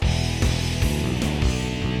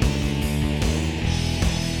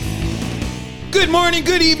Good morning,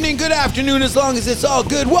 good evening, good afternoon, as long as it's all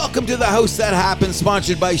good. Welcome to The House That Happens,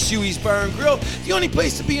 sponsored by Shuey's Bar and Grill, the only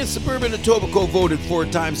place to be in suburban Etobicoke, voted 4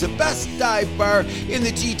 times the best dive bar in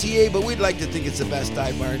the GTA, but we'd like to think it's the best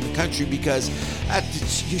dive bar in the country because at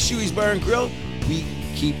Shuey's Bar and Grill, we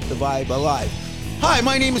keep the vibe alive. Hi,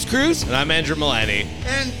 my name is Cruz. And I'm Andrew Milani.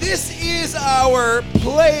 And this is our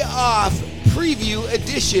playoff preview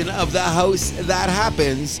edition of The House That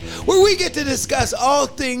Happens, where we get to discuss all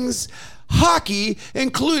things hockey,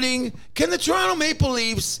 including, can the Toronto Maple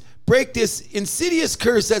Leafs break this insidious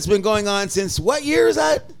curse that's been going on since what year is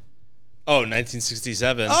that? Oh,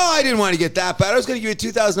 1967. Oh, I didn't want to get that bad. I was going to give you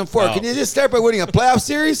 2004. Oh. Can you just start by winning a playoff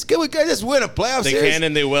series? Can we just win a playoff series? They can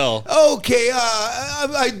and they will. Okay,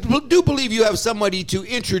 I do believe you have somebody to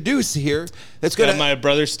introduce here. That's going to. My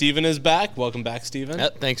brother Steven is back. Welcome back, Steven.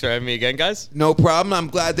 Yep, thanks for having me again, guys. No problem. I'm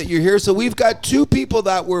glad that you're here. So we've got 2 people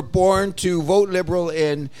that were born to vote Liberal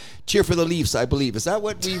and cheer for the Leafs, I believe. Is that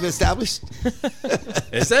what we've established?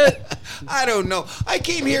 Is it? I don't know. I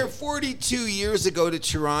came here 42 years ago to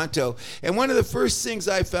Toronto, and one of the first things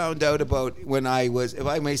I found out about when I was, if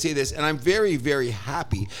I may say this, and I'm very, very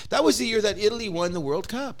happy, that was the year that Italy won the World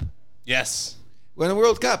Cup. Yes. Won the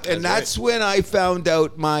World Cup. And that's right. When I found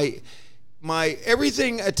out my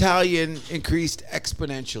everything Italian increased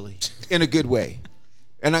exponentially in a good way.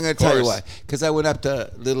 And I'm going to tell you why. Because I went up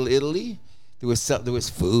to Little Italy. There was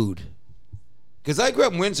food. Because I grew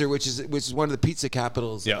up in Windsor, which is one of the pizza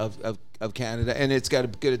capitals of Canada, and it's got a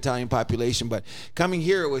good Italian population. But coming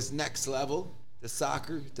here, it was next level. The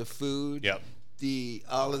soccer, the food,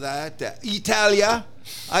 all of that. The Italia.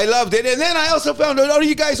 I loved it. And then I also found out,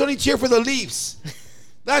 you guys only cheer for the Leafs.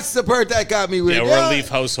 That's the part that got me weird. Yeah, we're a Leaf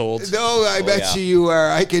household. No, I bet you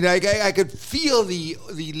are. I could feel the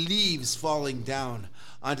leaves falling down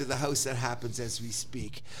onto the house that happens as we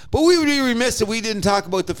speak. But we would be remiss if we didn't talk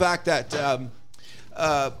about the fact that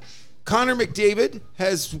Connor McDavid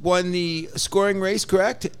has won the scoring race,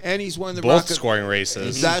 correct? And he's won the both scoring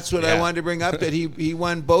races. That's what I wanted to bring up, that he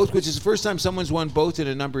won both, which is the first time someone's won both in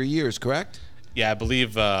a number of years, correct? Yeah, I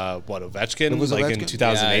believe, Ovechkin, was like Ovechkin? in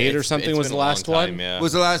 2008 or something was the last one. Yeah.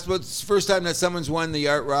 Was it's the first time that someone's won the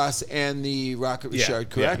Art Ross and the Rocket Richard,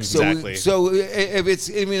 correct? Yeah, exactly. So if it's,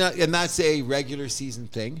 and that's a regular season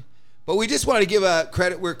thing, but we just want to give a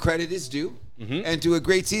credit where credit is due. And do a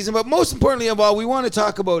great season. But most importantly of all, we want to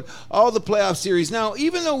talk about all the playoff series. Now,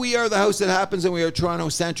 even though we are the house that happens and we are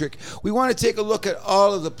Toronto-centric, we want to take a look at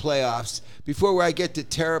all of the playoffs before I get to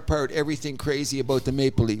tear apart everything crazy about the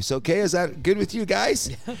Maple Leafs. Okay? Is that good with you guys?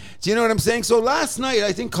 Yeah. Do you know what I'm saying? So last night,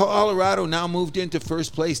 I think Colorado now moved into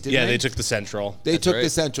first place, didn't they? Yeah, they took the Central. They took the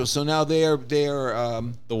Central. So now they are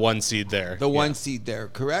the 1 seed there. The 1 seed there,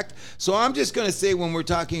 correct? So I'm just going to say, when we're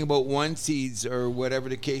talking about 1 seeds or whatever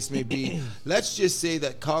the case may be, let's just say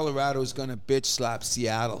that Colorado is going to bitch slap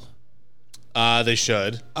Seattle. They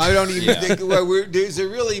should. I don't even think there's a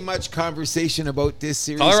really much conversation about this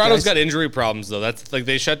series. Colorado's got injury problems, though. That's like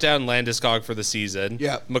they shut down Landeskog for the season.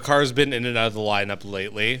 Yeah. Makar's been in and out of the lineup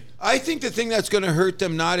lately. I think the thing that's going to hurt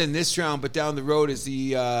them, not in this round, but down the road, is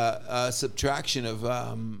the subtraction of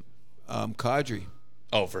Kadri.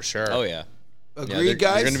 Oh, for sure. Oh, yeah. Agreed,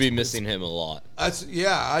 guys? You're going to be missing him a lot. That's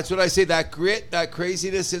what I say. That grit, that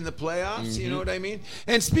craziness in the playoffs, you know what I mean?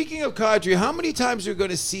 And speaking of Kadri, how many times are we going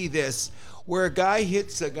to see this where a guy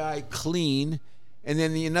hits a guy clean and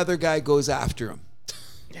then another guy goes after him?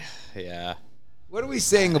 Yeah. What are we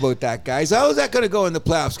saying about that, guys? How is that going to go in the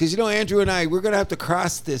playoffs? Because, Andrew and I, we're going to have to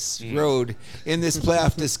cross this road in this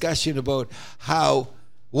playoff discussion about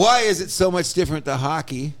why is it so much different to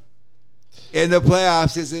hockey in the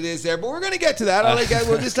playoffs as it is there. But we're going to get to that.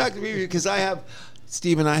 We'll just talk to me because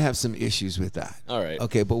Steve and I have some issues with that. All right.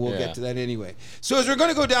 Okay, but we'll get to that anyway. So as we're going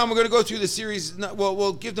to go down, we're going to go through the series.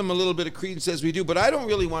 We'll give them a little bit of credence as we do, but I don't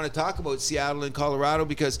really want to talk about Seattle and Colorado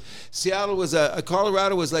because Seattle was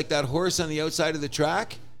Colorado was like that horse on the outside of the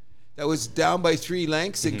track that was down by 3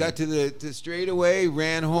 lengths and got to the straightaway,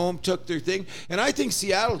 ran home, took their thing. And I think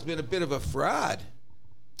Seattle's been a bit of a fraud.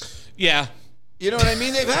 Yeah. You know what I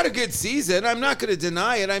mean? They've had a good season. I'm not going to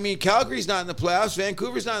deny it. I mean, Calgary's not in the playoffs.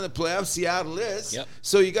 Vancouver's not in the playoffs. Seattle is. Yep.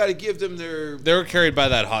 So you got to give them their... They were carried by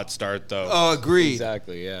that hot start, though. Oh, agreed.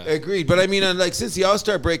 Exactly, yeah. Agreed. But I mean, since the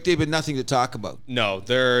All-Star break, they've been nothing to talk about. No,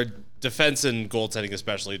 their defense and goaltending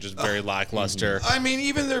especially just very lackluster. I mean,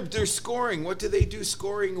 even their scoring. What do they do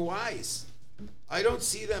scoring-wise? I don't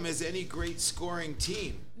see them as any great scoring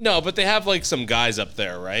team. No, but they have, some guys up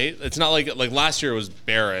there, right? It's not like last year it was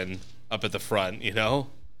Barron up at the front, they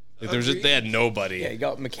had nobody. Yeah, you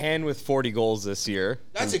got McCann with 40 goals this year.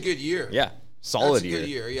 That's a good year. Yeah, solid year. That's a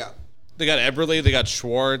good year, yeah. They got Eberle, they got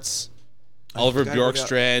Schwartz. Oliver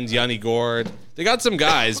Bjorkstrand, Yanni Gord. They got some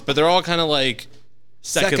guys, but they're all kind of like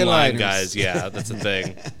second line guys. Yeah, that's the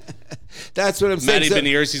thing. That's what I'm saying. Matty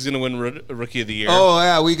Beniers, he's going to win Rookie of the Year. Oh,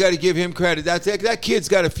 yeah, we got to give him credit. That kid's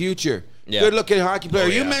got a future. Yeah. Good-looking hockey player. Oh,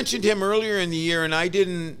 yeah. You mentioned him earlier in the year, and I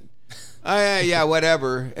didn't. Yeah,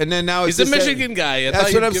 whatever. And then now he's a Michigan guy.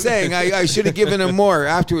 That's what I'm saying. I should have given him more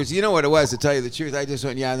afterwards. You know what it was, to tell you the truth. I just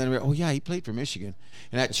went, yeah, and then oh, yeah, he played for Michigan.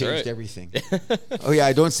 And that changed everything. Oh, yeah,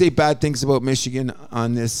 I don't say bad things about Michigan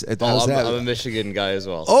on this. I'm a Michigan guy as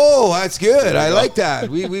well. Oh, that's good. I like that.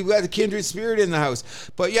 We've got the kindred spirit in the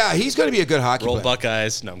house. But, yeah, he's going to be a good hockey player.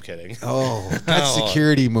 Buckeyes. No, I'm kidding. Oh, that's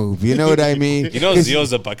security move. You know what I mean? You know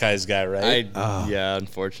Zio's a Buckeyes guy, right? Yeah,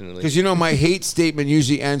 unfortunately. Because, my hate statement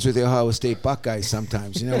usually ends with the Ohio State Buckeyes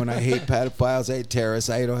sometimes. When I hate pedophiles, I hate terrorists,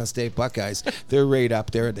 I hate Ohio State Buckeyes. They're right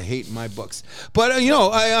up there at the hate in my books. But,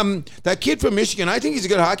 that kid from Michigan, I think he's a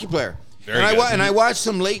good hockey player. I watched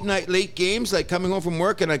some late games, like coming home from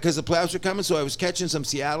work, and because the playoffs were coming, so I was catching some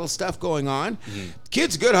Seattle stuff going on. Mm-hmm.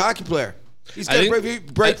 Kid's a good hockey player. He's got a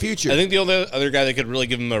bright future. I think the only other guy that could really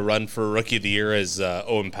give him a run for Rookie of the Year is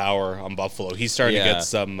Owen Power on Buffalo. He's starting to get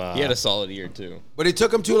some... he had a solid year, too. But it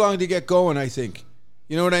took him too long to get going, I think.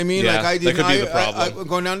 You know what I mean? Yeah, that could be the problem. I'm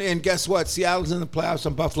going down, and guess what? Seattle's in the playoffs,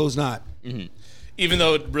 and Buffalo's not. Mm-hmm. Even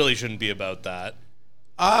though it really shouldn't be about that.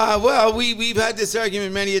 Well, we've had this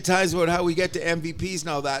argument many a times about how we get to MVPs and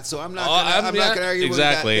all that, so I'm not going to argue with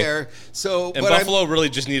that there. So, and Buffalo really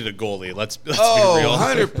just needed a goalie. Let's be real.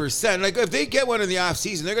 100%. Like, if they get one in the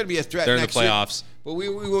offseason, they're going to be a threat next year. They're in the playoffs. But we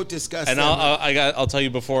won't discuss and that. I'll tell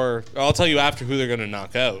you before. I'll tell you after who they're going to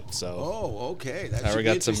knock out. So. Oh, okay. That should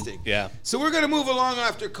be interesting. Yeah. So we're going to move along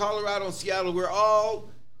after Colorado and Seattle. We're all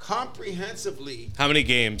comprehensively. How many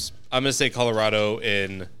games? I'm going to say Colorado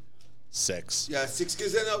in 6. Yeah, 6.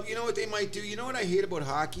 Because then you know what they might do? You know what I hate about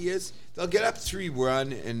hockey is? They'll get up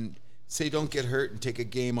 3-1 and say don't get hurt and take a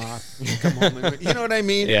game off and come home and win. You know what I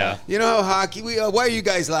mean? Yeah. You know how hockey, why are you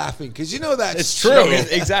guys laughing? Because you know that's it's true.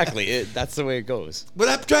 Exactly. That's the way it goes. But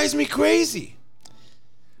that drives me crazy.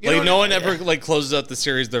 No one ever closes out the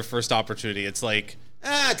series their first opportunity. It's like...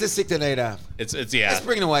 just stick the night off. It's Let's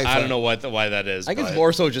bring the wife I don't know why that is. I think it's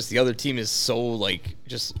more so just the other team is so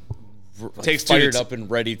takes fired up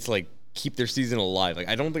and ready to keep their season alive.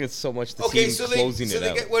 I don't think it's so much the team closing it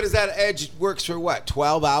out. What is that? Edge works for what?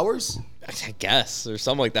 12 hours? I guess, or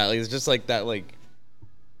something like that. It's just like that,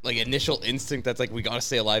 initial instinct that's we gotta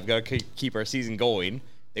stay alive, gotta keep our season going.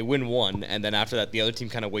 They win one, and then after that, the other team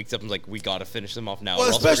kind of wakes up and is like, we gotta finish them off now. Well,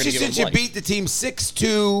 especially since you beat the team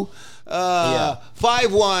 6-2,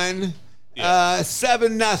 5-1.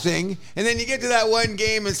 7-0, and then you get to that one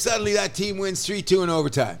game, and suddenly that team wins 3-2 in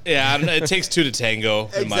overtime. Yeah, it takes 2 to tango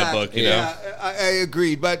in my book. You know, I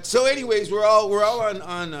agreed. But so, anyways, we're all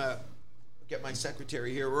on. Get my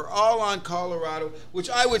secretary here. We're all on Colorado, which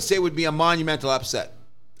I would say would be a monumental upset.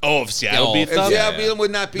 Oh, if Seattle beat them, if Seattle beat them,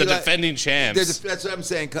 would not be the defending champs. That's what I'm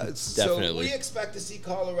saying. Definitely. So we expect to see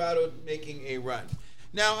Colorado making a run.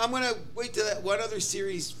 Now, I'm going to wait to that one other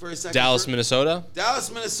series for a second. Minnesota,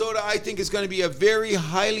 I think is going to be a very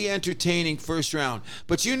highly entertaining first round.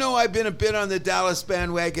 But I've been a bit on the Dallas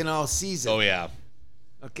bandwagon all season. Oh, yeah.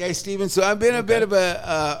 Okay, Steven. So I've been a bit of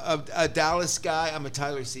a Dallas guy. I'm a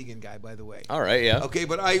Tyler Seguin guy, by the way. All right, yeah. Okay,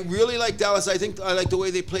 but I really like Dallas. I think I like the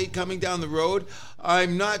way they played coming down the road. I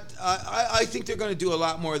think they're going to do a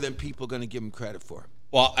lot more than people are going to give them credit for.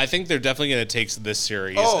 Well, I think they're definitely going to take this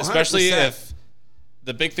series, 100%. Especially if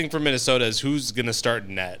the big thing for Minnesota is who's going to start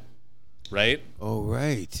net, right? Oh,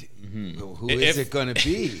 right. Mm-hmm. Well, who is it going to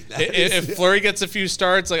be? If Fleury gets a few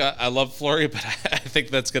starts, I love Fleury, but I think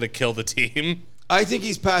that's going to kill the team. I think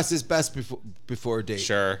he's past his best before date.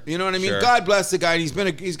 Sure. You know what I mean? Sure. God bless the guy.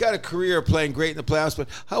 He's got a career playing great in the playoffs, but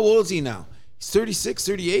how old is he now? He's 36,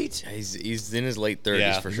 38? Yeah, he's in his late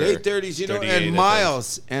 30s for sure. Late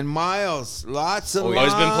 30s, and Miles. Lots of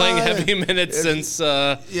He's been playing heavy minutes since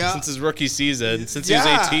his rookie season, since he was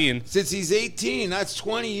 18. Since he's 18. That's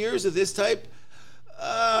 20 years of this type.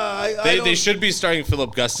 They should be starting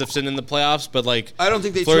Philip Gustafsson in the playoffs, but I don't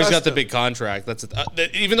think they Fleury's trust got the him. big contract. That's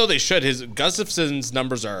even though they should, Gustafsson's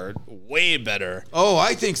numbers are way better. Oh,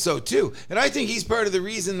 I think so too, and I think he's part of the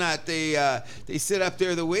reason that they sit up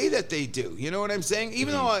there the way that they do. You know what I'm saying?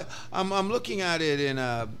 Even though I'm looking at it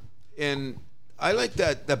in I like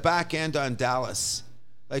that the back end on Dallas,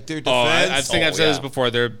 like their defense. I think I've said this before.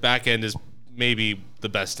 Their back end is maybe the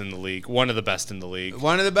best in the league. One of the best in the league.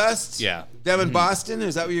 One of the best? Yeah. Them in Boston?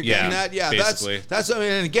 Is that what you're getting at? Yeah, basically. that's what I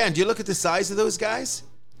mean. And again, do you look at the size of those guys?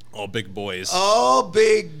 All big boys. All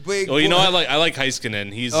big Well, you know, I like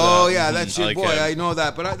Heiskanen. He's that's your like boy. him. I know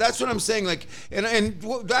that, but that's what I'm saying. Like, and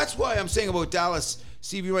that's why I'm saying about Dallas.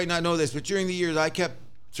 Steve, you might not know this, but during the years, I kept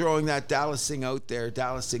throwing that Dallas thing out there.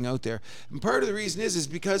 And part of the reason is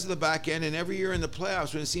because of the back end. And every year in the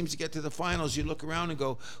playoffs, when it seems to get to the finals, you look around and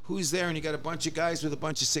go, who's there? And you got a bunch of guys with a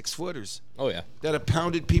bunch of 6-footers. Oh, yeah. That have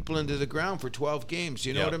pounded people into the ground for 12 games.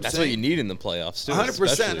 You know what I'm That's saying? what you need in the playoffs, too.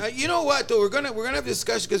 100%. You know what, though? We're gonna have a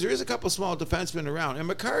discussion because there is a couple small defensemen around. And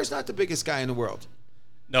Makar's not the biggest guy in the world.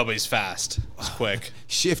 No, but he's fast. He's quick.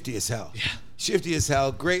 Shifty as hell. Yeah. Shifty as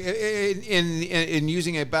hell. Great. In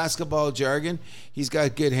using a basketball jargon, he's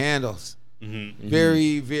got good handles. Mm-hmm.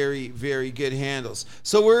 Very, very, very good handles.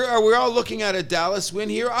 So we're all looking at a Dallas win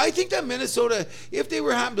here. I think that Minnesota, if they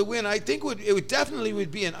were happen to win, I think it would definitely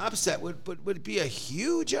be an upset. Would it be a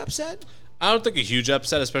huge upset? I don't think a huge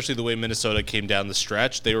upset, especially the way Minnesota came down the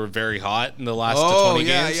stretch. They were very hot in the last 20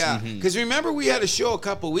 games. Yeah. Because remember, we had a show a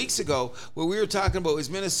couple weeks ago where we were talking about, was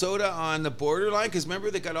Minnesota on the borderline? Because remember,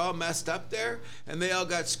 they got all messed up there, and they all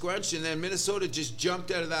got scrunched, and then Minnesota just jumped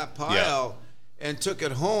out of that pile and took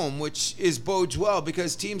it home, which bodes well,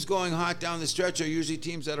 because teams going hot down the stretch are usually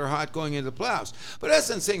teams that are hot going into the playoffs. But that's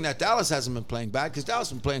not saying that Dallas hasn't been playing bad, because Dallas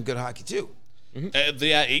has been playing good hockey, too. Mm-hmm. They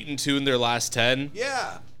had 8-2 in their last 10.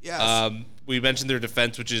 Yeah. Yes. We mentioned their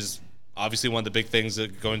defense, which is obviously one of the big things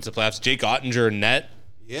that go into the playoffs. Jake Ottinger in net.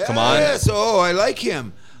 Yeah. Come on. Yes. Oh, I like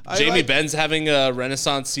him. Jamie Benn's having a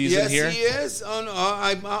renaissance season here. Yes, he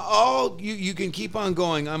is. You can keep on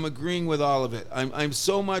going. I'm agreeing with all of it. I'm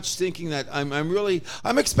so much thinking that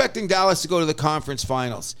I'm expecting Dallas to go to the conference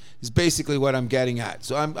finals. Is basically what I'm getting at.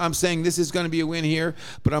 So I'm saying this is going to be a win here,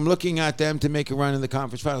 but I'm looking at them to make a run in the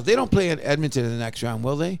conference finals. They don't play at Edmonton in the next round,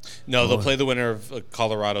 will they? No, they'll play the winner of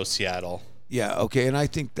Colorado Seattle. Yeah. Okay. And I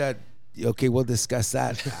think that. Okay, we'll discuss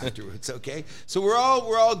that afterwards. Okay. So we're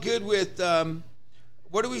all good with.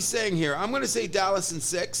 What are we saying here? I'm going to say Dallas in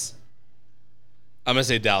 6. I'm going to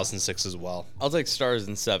say Dallas in 6 as well. I'll take Stars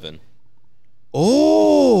in 7.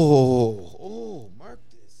 Oh, mark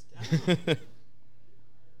this down.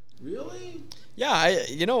 Really? Yeah,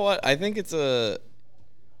 you know what? I think it's gonna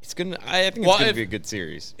be a good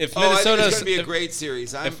series. If I think Minnesota's it's going to be a great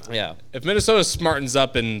series. If Minnesota smartens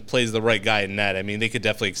up and plays the right guy in net, I mean, they could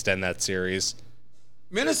definitely extend that series.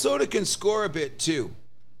 Minnesota can score a bit too.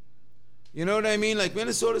 You know what I mean? Like,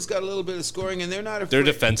 Minnesota's got a little bit of scoring, and they're not afraid. Their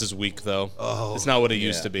defense is weak, though. Oh, it's not what it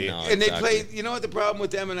used to be. No, and exactly. they play. You know what the problem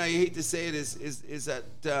with them, and I hate to say it, is that,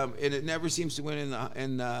 and it never seems to win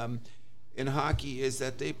in hockey, is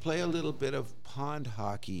that they play a little bit of pond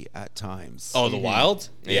hockey at times. Oh, the Wild?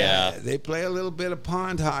 Yeah. They play a little bit of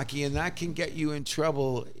pond hockey, and that can get you in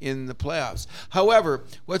trouble in the playoffs. However,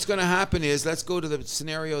 what's going to happen is, let's go to the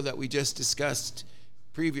scenario that we just discussed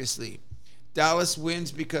previously. Dallas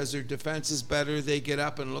wins because their defense is better. They get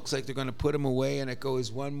up and it looks like they're going to put them away, and it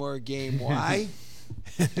goes one more game. Why?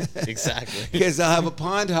 Exactly. Because they'll have a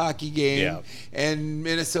pond hockey game, Yeah. and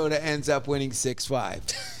Minnesota ends up winning 6-5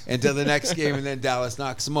 until the next game, and then Dallas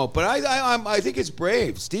knocks them out. But I think it's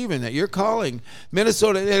brave, Steven, that you're calling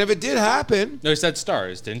Minnesota. And if it did happen, No, he said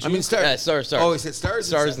Stars, didn't you? I mean, Stars. Yeah, Stars. Oh, he said Stars.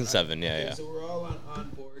 Stars in in 7. Yeah, Okay, yeah. So we're all on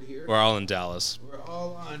board here. We're all in Dallas. We're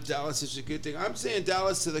all on Dallas. It's a good thing. I'm saying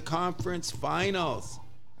Dallas to the conference finals,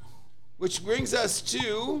 which brings us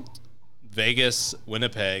to Vegas,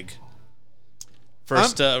 Winnipeg.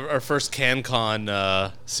 Our first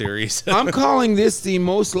CanCon series. I'm calling this the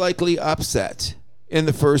most likely upset in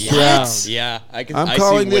the first round. Yeah, I I'm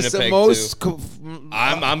calling see this the Winnipeg, most. too.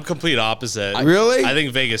 I'm complete opposite. Really? I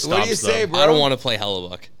think Vegas stops What do you say, them. bro? I don't want to play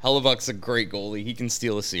Hellebuck. Hellebuck's a great goalie. He can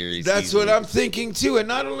steal a series. That's easily. what I'm thinking too. And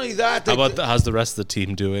not only that, How's the rest of the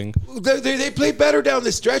team doing? they play better down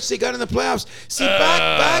the stretch. They got in the playoffs. See,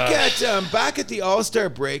 back at the All-Star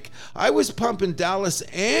break, I was pumping Dallas,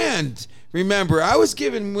 and remember, I was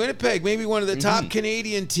giving Winnipeg maybe one of the top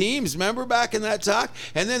Canadian teams. Remember back in that talk?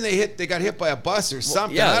 And then they got hit by a bus or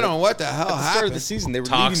something. yeah, I don't know what the hell At the start happened. of the season, they were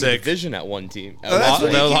Toxic. leading the division at one team. that's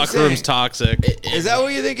what The you keep locker room's saying. toxic. Is that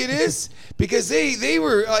what you think it is? Because they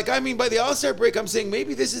were like, I mean, by the All-Star break, I'm saying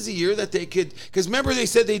maybe this is a year that they could. Because remember, they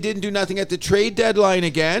said they didn't do nothing at the trade deadline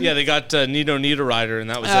again. Yeah, they got Nito Niederreiter, and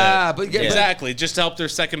that was it. But yeah, Exactly, just to help their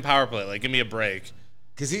second power play. Like, give me a break.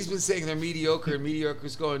 Because he's been saying they're mediocre, and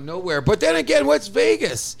mediocre's going nowhere. But then again, what's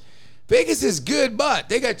Vegas? Vegas is good, but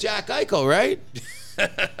they got Jack Eichel, right?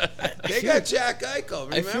 They got Jack Eichel.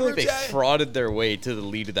 Remember, I feel like they Jack? frauded their way to the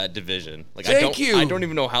lead of that division. Like, Thank you. I don't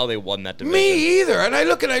even know how they won that division. Me either. And I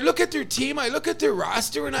look at their team, I look at their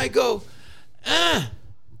roster, and I go,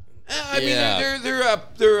 I mean,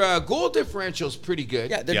 their goal differential is pretty good.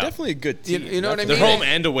 Yeah, they're definitely a good team. You know what I Their mean? home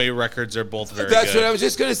and away records are both very That's good. what I was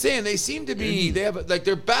just gonna say, and they seem to be. They have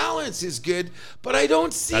their balance is good, but I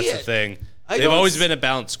don't see it. That's the thing. I They've don't always s- been a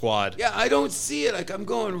balanced squad. Yeah, I don't see it. Like I'm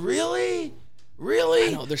going, really.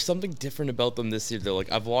 I know there's something different about them this year. Though,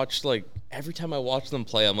 like I've watched, like every time I watch them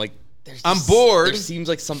play, I'm like, I'm bored. There seems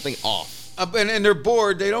like something off. And they're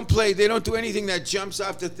bored. They don't play. They don't do anything that jumps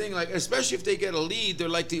off the thing. Like especially if they get a lead, they're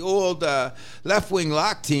like the old left wing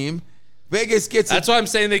lock team. Vegas gets. That's why I'm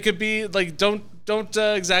saying they could be like don't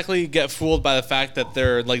exactly get fooled by the fact that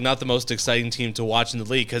they're like not the most exciting team to watch in the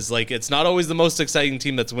league because like it's not always the most exciting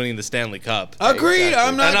team that's winning the Stanley Cup. Agreed.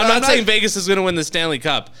 Exactly. I'm I'm not saying Vegas is going to win the Stanley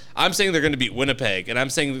Cup. I'm saying they're going to beat Winnipeg, and I'm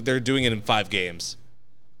saying that they're doing it in 5 games.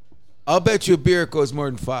 I'll bet you a beer it goes more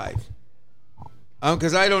than 5.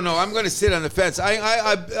 Because I don't know. I'm going to sit on the fence.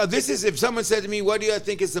 This is if someone said to me, "What do you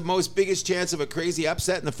think is the most biggest chance of a crazy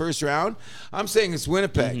upset in the first round?" I'm saying it's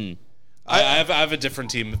Winnipeg. Mm-hmm. I have a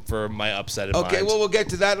different team for my upset in Okay, mind. well, we'll get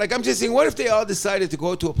to that. Like, I'm just saying, what if they all decided to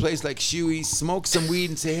go to a place like Shuey's, smoke some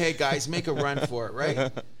weed, and say, "Hey, guys, make a run for it,"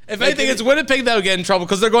 right? If anything, it's Winnipeg that'll get in trouble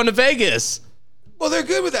because they're going to Vegas. Well, they're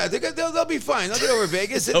good with that. They'll be fine. They'll get over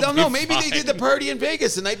Vegas. They'll They'll know. be Maybe they did the fine. party in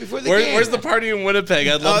Vegas the night before the game. Where's the party in Winnipeg?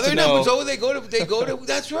 I'd love to know. They go to.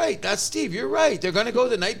 That's right. That's Steve. You're right. They're going to go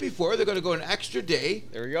the night before. They're going to go an extra day.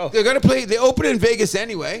 There we go. They're going to play. They open in Vegas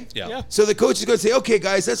anyway. Yeah. So the coach is going to say, "Okay,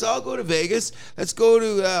 guys, let's all go to Vegas. Let's go to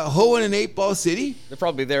Hoenn and 8-Ball City." They're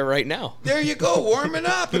probably there right now. There you go, warming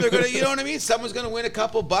up. And they're going to, you know what I mean? Someone's going to win a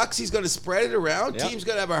couple bucks. He's going to spread it around. Yep. Team's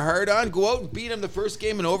going to have a hard on, go out and beat him the first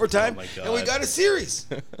game in overtime. Oh, my God. And we got a series.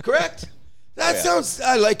 Correct? That yeah. sounds,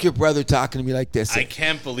 I like your brother talking to me like this. I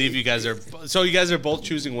can't believe you guys are. So you guys are both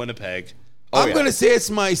choosing Winnipeg. I'm yeah. going to say it's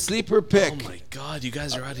my sleeper pick. Oh my God, you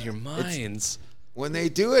guys are out of your minds. When they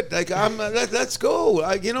do it, like let's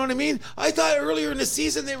go. You know what I mean? I thought earlier in the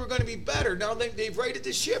season they were going to be better. Now they've righted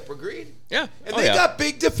the ship. Agreed? Yeah. And they got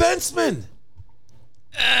big defensemen.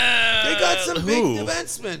 They got some Who? big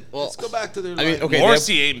defensemen. Well, Let's go back to their I mean, line. okay.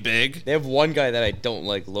 Morrissey ain't big. They have one guy that I don't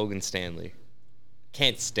like, Logan Stanley.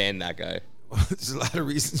 Can't stand that guy. There's a lot of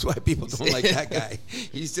reasons why people don't like that guy.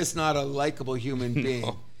 He's just not a likable human being.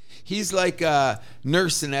 No. He's like a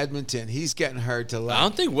nurse in Edmonton. He's getting hard to I like.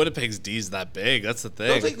 don't think Winnipeg's D's that big. That's the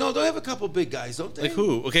thing. Don't they have a couple big guys, don't they? Like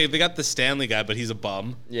who? Okay, they got the Stanley guy, but he's a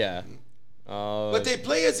bum. Yeah. But they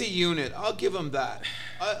play as a unit. I'll give them that.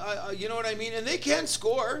 You know what I mean? And they can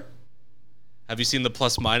score. Have you seen the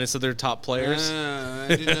plus minus of their top players? I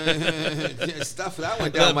didn't, stuff that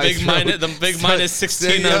went down my throat. The big minus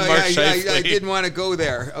 16 on Mark I Scheifele. didn't want to go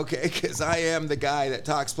there, okay, because I am the guy that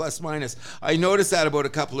talks plus minus. I noticed that about a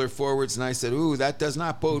couple of forwards, and I said, "Ooh, that does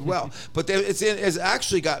not bode well." But it's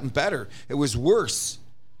actually gotten better. It was worse,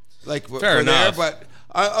 like Fair enough. But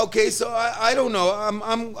okay, so I don't know.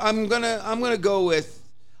 I'm gonna go with.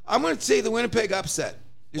 I'm gonna say the Winnipeg upset.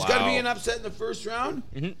 There's got to be Wow. an upset in the first round.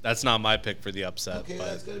 That's not my pick for the upset. Okay, but.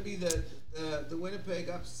 that's gonna be the Winnipeg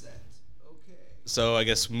upset. Okay. So I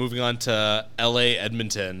guess moving on to LA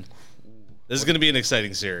Edmonton. This is going to be an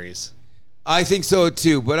exciting series. I think so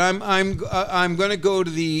too, but I'm going to go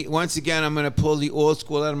to once again. I'm going to pull the old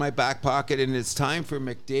school out of my back pocket, and it's time for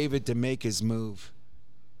McDavid to make his move.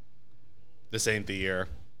 This ain't the year.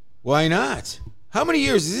 Why not? How many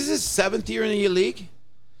years is this? His 7th year in the league?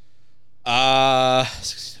 Uh,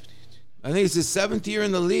 I think it's his 7th year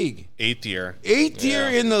in the league. 8th year. 8th year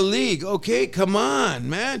in the league. Okay, come on,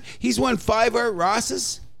 man. He's won 5 Art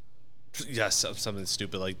Rosses. Yes, something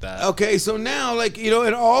stupid like that. Okay, so now, like, you know,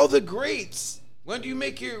 and all the greats. When do you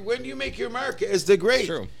make your mark as the great?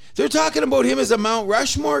 True. They're talking about him as a Mount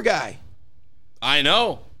Rushmore guy. I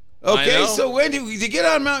know. Okay, I know. so when do you get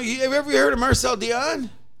on Mount? You ever heard of Marcel Dion?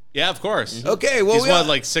 Yeah, of course. Okay, well, He's what,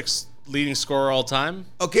 like 6th leading scorer all time?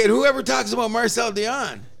 okay, and whoever talks about Marcel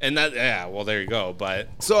Dion. And that, yeah, well, there you go. But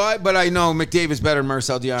So I know McDavid's better than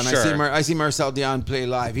Marcel Dion. Sure. I see Marcel Dion play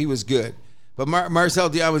live. He was good, but Marcel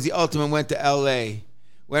Dion was the ultimate. Went to L.A.,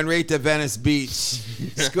 went right to Venice Beach,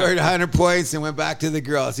 scored 100 points, and went back to the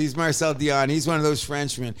girls. He's Marcel Dion. He's one of those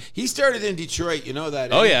Frenchmen. He started in Detroit. You know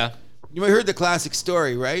that? oh eh? yeah, You heard the classic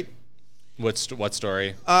story, right? what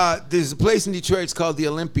story? There's a place in Detroit. It's called the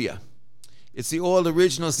Olympia. It's the old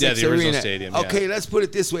original Six the original Arena. stadium, yeah. Okay, let's put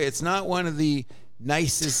it this way. It's not one of the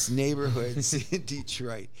nicest neighborhoods in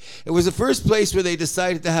Detroit. It was the first place where they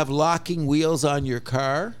decided to have locking wheels on your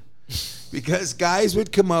car because guys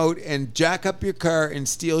would come out and jack up your car and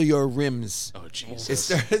steal your rims. Oh Jesus! It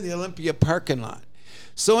started in the Olympia parking lot.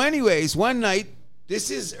 So anyways, one night, This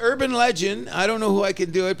is urban legend. I don't know who I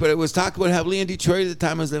can do it, but it was talked about heavily in Detroit at the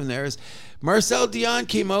time I was living there. Marcel Dion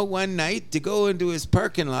came out one night to go into his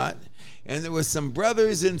parking lot, and there was some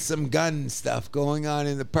brothers and some gun stuff going on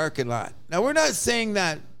in the parking lot. Now, we're not saying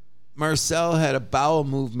that Marcel had a bowel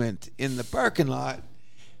movement in the parking lot,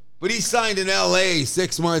 but he signed in L.A.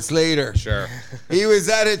 6 months later. Sure. He was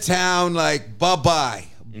out of town like, bye-bye.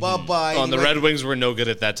 Bye-bye. Oh, and the Red Wings were no good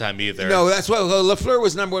at that time either. No, that's why Lafleur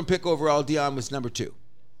was number 1 pick overall. Dion was number 2.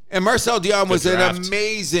 And Marcel Dion was an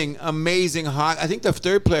amazing hot. I think the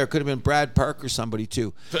third player could have been Brad Park or somebody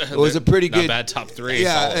too. It was a pretty good, not bad top 3.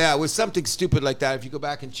 Yeah, solid. yeah, it was something stupid like that if you go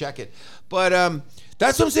back and check it. But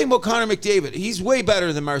that's what I'm saying about Connor McDavid. He's way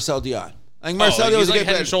better than Marcel Dion. Like Marcel Dion he's was like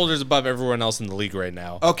head and shoulders above everyone else in the league right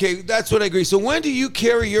now. Okay, that's what I agree. So when do you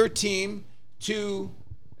carry your team to?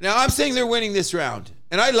 Now I'm saying they're winning this round.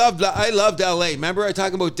 And I loved LA. Remember I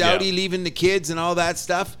talking about Doughty leaving the kids and all that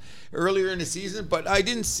stuff earlier in the season? But I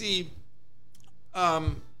didn't see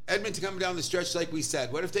Edmonton coming down the stretch like we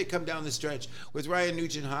said. What if they come down the stretch with Ryan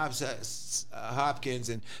Nugent-Hopkins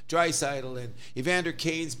and Draisaitl and Evander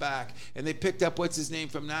Kane's back, and they picked up what's his name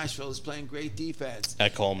from Nashville who's playing great defense.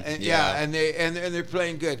 Ekholm. And, and they're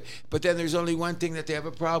playing good. But then there's only one thing that they have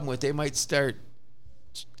a problem with. They might start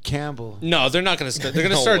Campbell. No, they're not going to start. They're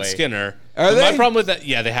going to start Skinner. Are they? My problem with that,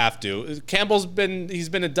 yeah, they have to. Campbell's been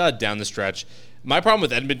a dud down the stretch. My problem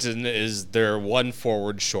with Edmonton is they're 1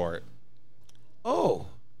 forward short. Oh.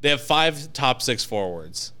 They have 5 top 6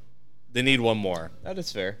 forwards. They need 1 more. That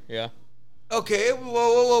is fair. Yeah. Okay.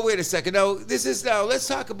 Well, wait a second. Let's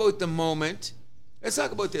talk about the moment. Let's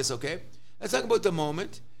talk about this, okay? Let's talk about the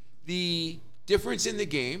moment. The difference in the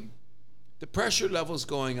game. The pressure levels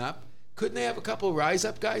going up. Couldn't they have a couple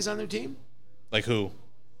rise-up guys on their team? Like who?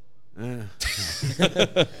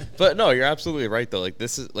 But no, you're absolutely right though. Like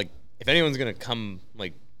this is like if anyone's gonna come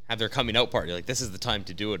like have their coming out party, like this is the time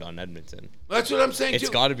to do it on Edmonton. That's what I'm saying. It's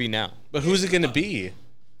got to be now. But who's it going to be?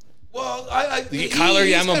 Well, Kyler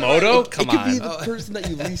Yamamoto? Come on. It could be the person that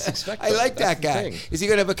you least expect. I like that guy. Is he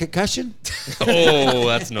going to have a concussion? Oh,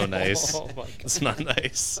 that's no nice. Oh my God. That's not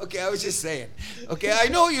nice. Okay, I was just saying. Okay, I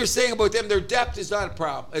know what you're saying about them. Their depth is not a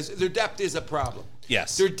problem. Their depth is a problem.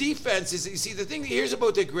 Yes. Their defense is. You see, the thing here's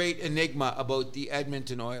about the great enigma about the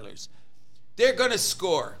Edmonton Oilers. They're going to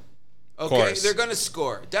score. Okay, they're going to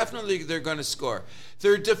score. Definitely, they're going to score.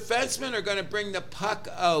 Their defensemen are going to bring the puck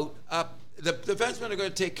up. The defensemen are going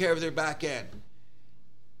to take care of their back end.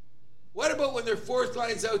 What about when their fourth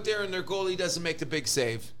line's out there and their goalie doesn't make the big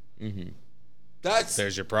save? Mm-hmm.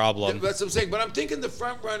 There's your problem. That's what I'm saying. But I'm thinking the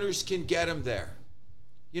front runners can get them there.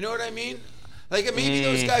 You know what I mean? Like maybe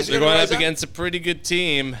those guys are they're going up against a pretty good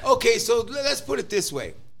team. Okay, so let's put it this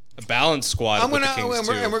way. A balanced squad. And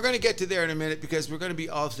we're going to get to there in a minute because we're going to be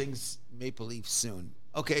all things Maple Leafs soon.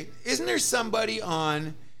 Okay, isn't there somebody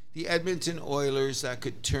on the Edmonton Oilers that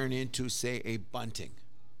could turn into, say, a Bunting?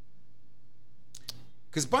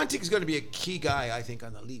 Because Bunting's going to be a key guy, I think,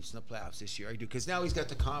 on the Leafs in the playoffs this year. I do, because now he's got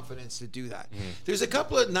the confidence to do that. There's a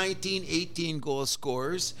couple of 19, 18 goal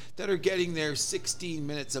scorers that are getting their 16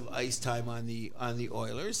 minutes of ice time on the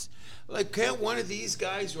Oilers. Like, can't one of these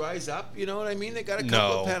guys rise up? You know what I mean? They got a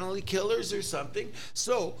couple of penalty killers or something.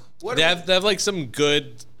 So what? They have like some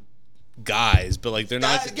good guys, but like they're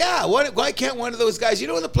not. Why can't one of those guys? You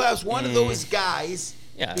know, in the playoffs, one of those guys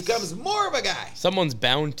becomes more of a guy. Someone's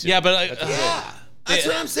bound to. Yeah, but that's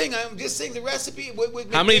what I'm saying. I'm just saying the recipe.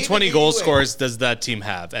 With how many 20 goal scorers does that team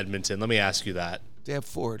have, Edmonton? Let me ask you that. They have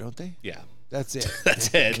 4, don't they? Yeah. That's it.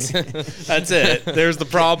 That's it. That's it. There's the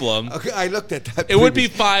problem. Okay, I looked at that. It would be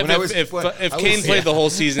 5 if Kane played the whole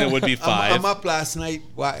season. It would be 5. I'm up last night.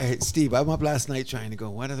 Steve, I'm up last night trying to go.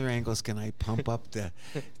 What other angles can I pump up the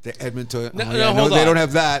Edmonton? No, they don't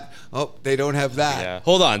have that. Oh, they don't have that. Yeah.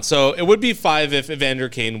 Hold on. So it would be 5 if Evander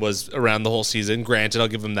Kane was around the whole season. Granted, I'll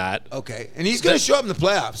give him that. Okay, and he's going to show up in the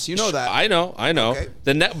playoffs. You know that. I know. Okay.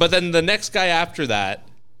 But then the next guy after that,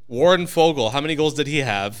 Warren Fogle. How many goals did he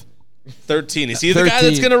have? 13. Is he the guy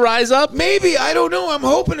that's going to rise up? Maybe. I don't know. I'm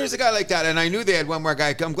hoping there's a guy like that. And I knew they had one more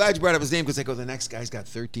guy. I'm glad you brought up his name because I go, the next guy's got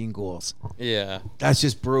 13 goals. Yeah. That's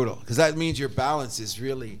just brutal because that means your balance is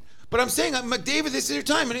really. But I'm saying, McDavid, this is your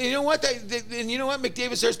time. And you know what?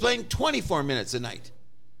 McDavid starts playing 24 minutes a night,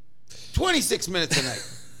 26 minutes a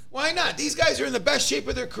night. Why not? These guys are in the best shape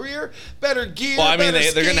of their career. Better gear. Well, I mean,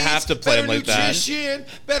 they're going to have to play them like that. Better nutrition,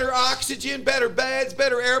 better oxygen, better beds,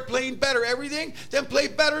 better airplane, better everything. Then play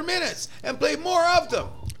better minutes and play more of them.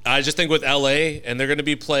 I just think with LA, and they're going to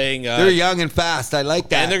be playing. They're young and fast. I like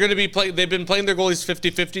that. And they're going to be playing. They've been playing their goalies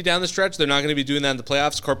 50-50 down the stretch. They're not going to be doing that in the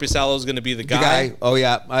playoffs. Korpisalo is going to be the guy. Oh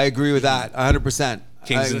yeah, I agree with that 100%.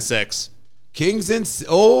 Kings and 6. Kings and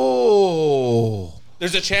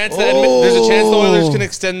There's a chance that the Oilers can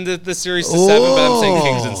extend the series to 7, but I'm saying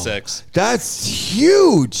Kings in 6. That's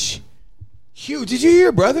huge. Huge. Did you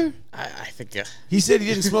hear, brother? I think, yeah. He said he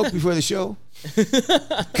didn't smoke before the show.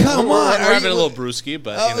 Come on. We're having a little brewski,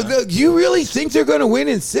 but you really think they're going to win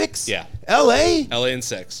in 6? Yeah. LA in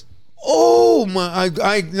 6. Oh my!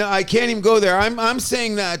 I can't even go there. I'm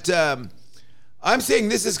saying that. I'm saying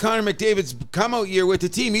this is Connor McDavid's come out year with the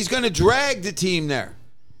team. He's going to drag the team there.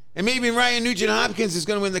 And maybe Ryan Nugent-Hopkins is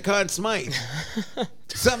going to win the Conn Smythe.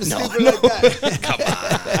 Something stupid like that.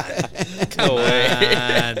 Come on. No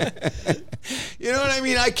way. You know what I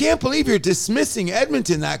mean? I can't believe you're dismissing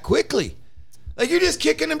Edmonton that quickly. Like, you're just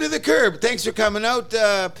kicking them to the curb. Thanks for coming out.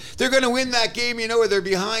 They're going to win that game, where they're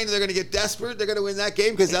behind. They're going to get desperate. They're going to win that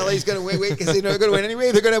game because LA's going to win because they know they're going to win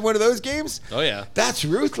anyway. They're going to have one of those games. Oh, yeah. That's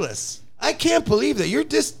ruthless. I can't believe that. You're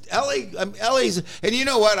just LA's. And you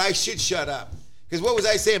know what? I should shut up. Because what was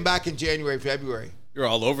I saying back in January, February? You're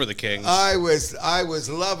all over the Kings. I was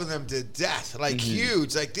loving them to death, like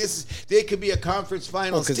huge. Like they could be a conference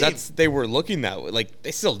finals team. Because they were looking that way. Like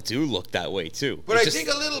they still do look that way too. But I think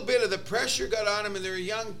a little bit of the pressure got on them, and they're a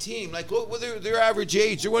young team. Like their average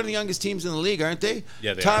age, they're one of the youngest teams in the league, aren't they?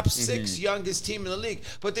 Yeah, they Top are. 6 youngest team in the league.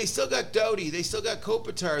 But they still got Doughty, they still got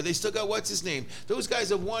Kopitar, they still got what's his name. Those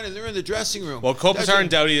guys have won, and they're in the dressing room. Well, Kopitar and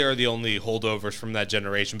Doughty are the only holdovers from that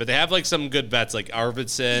generation, but they have like some good vets like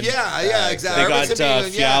Arvidsson. Yeah, exactly. They got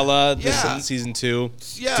Fiala. Yeah. In season 2.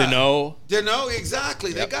 Yeah. Dano,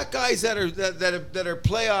 exactly. Yep. They got guys that are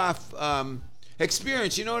playoff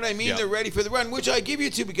experience. You know what I mean? Yep. They're ready for the run, which I give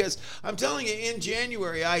you to because I'm telling you, in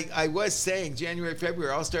January, I was saying January,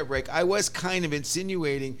 February, All-Star break, I was kind of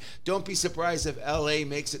insinuating, don't be surprised if LA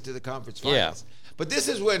makes it to the conference finals. Yeah. But this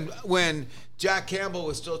is when Jack Campbell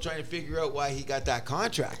was still trying to figure out why he got that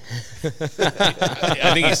contract.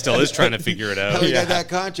 I think he still is trying to figure it out. How he got that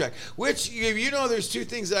contract. Which, there's 2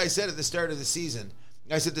 things that I said at the start of the season.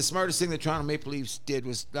 I said the smartest thing the Toronto Maple Leafs did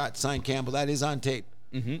was not sign Campbell. That is on tape.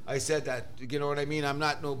 Mm-hmm. I said that, you know what I mean? I'm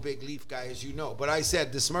not no big Leaf guy, as you know. But I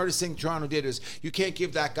said the smartest thing Toronto did is you can't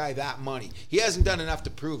give that guy that money. He hasn't done enough to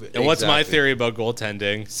prove it. And what's my theory about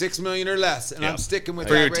goaltending? $6 million or less. And I'm sticking with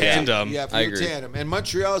for that your right tandem. Now. Yeah, for your tandem. And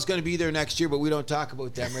Montreal is going to be there next year, but we don't talk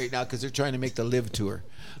about them right now because they're trying to make the Live Tour.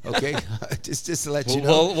 Okay? just to let you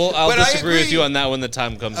know. Well, I'll disagree with you on that when the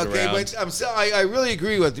time comes around. Okay, but I really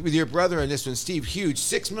agree with your brother on this one, Steve. Huge.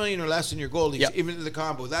 $6 million or less in your goalies, even in the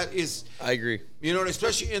combo. That is... I agree.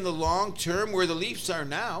 Especially in the long term where the Leafs are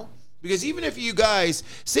now. Because even if you guys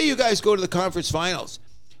go to the conference finals,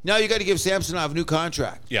 now you got to give Samsonov a new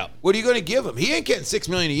contract. Yeah. What are you going to give him? He ain't getting $6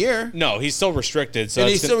 million a year. No, he's still restricted. So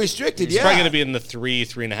he's still restricted. It's probably going to be in the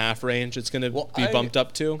 3.5 range. It's going to be bumped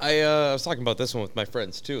up to. I was talking about this one with my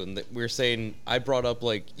friends too, and we were saying I brought up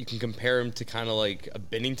like you can compare him to kind of like a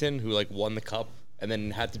Binnington who like won the cup and then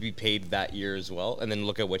had to be paid that year as well, and then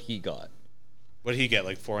look at what he got. What did he get,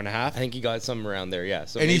 like 4.5? I think he got something around there, yeah.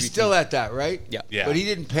 So and he's still at that, right? Yeah. But he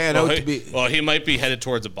didn't pan out to be... Well, he might be headed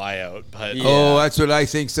towards a buyout. But Oh, that's what I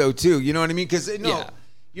think so, too. You know what I mean? Because,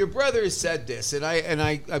 your brother has said this, and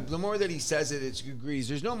I the more that he says it, it agrees.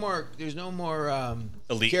 There's no more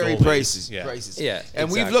elite carry goalies. prices. Yeah, and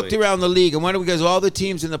we've looked around the league, and because all the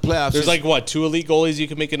teams in the playoffs. There's like what 2 elite goalies you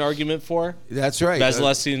can make an argument for. That's right.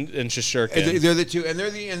 Vasilevskiy and Shesterkin. They're the 2, and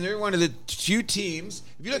they're one of the few teams.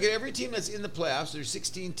 If you look at every team that's in the playoffs, there's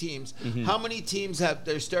 16 teams. Mm-hmm. How many teams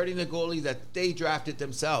they're starting a goalie that they drafted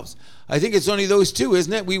themselves? I think it's only those 2,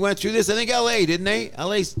 isn't it? We went through this. I think LA, didn't they?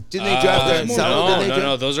 Didn't they draft themselves?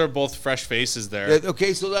 No. Those are both fresh faces there.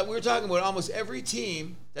 Okay, so that we're talking about almost every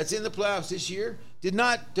team that's in the playoffs this year did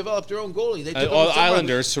not develop their own goalie. They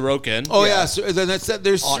Islanders, Sorokin. Oh yeah, so then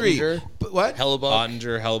there's Ottinger, 3. But what? Hellebuck.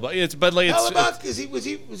 Hellebuck.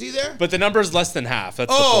 Was he there? But the number's less than half.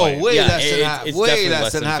 That's the point. Way less than half. Way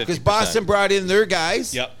less than half because Boston brought in their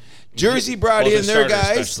guys. Yep. Jersey brought in their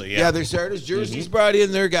guys. Yeah, their starters. Jersey's brought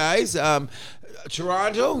in their guys.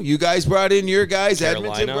 Toronto, you guys brought in your guys. Carolina.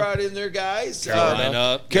 Edmonton brought in their guys.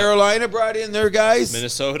 Carolina brought in their guys.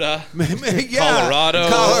 Minnesota. Colorado.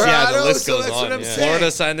 Yeah, the list goes that's on. What I'm saying. Florida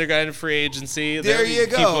signed their guy in free agency. There you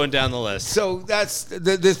go. Keep going down the list. So that's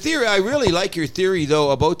the theory. I really like your theory though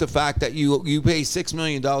about the fact that you pay $6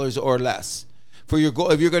 million or less for your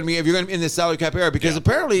goal if you're going to be in the salary cap era because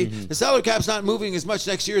apparently the salary cap's not moving as much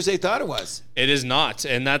next year as they thought it was. It is not,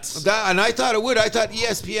 and that's and I thought it would. I thought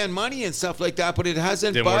ESPN money and stuff like that, but it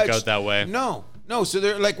hasn't. Didn't budged. work out that way. No. So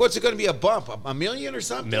they're like, what's it going to be? A bump? $1 million or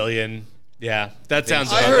something? $1 million. Yeah, that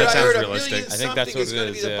sounds I heard realistic. I think that's what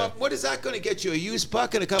it is. What is that going to get you? A used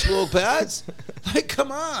puck and a couple old pads? Like,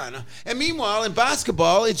 come on. And meanwhile, in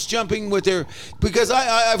basketball, it's jumping with their because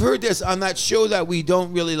I've heard this on that show that we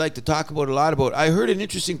don't really like to talk about a lot about. I heard an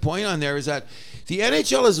interesting point on there is that the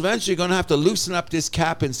NHL is eventually going to have to loosen up this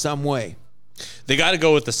cap in some way. They got to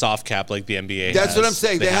go with the soft cap like the NBA That's has. what I'm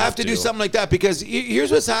saying. They have to do something like that because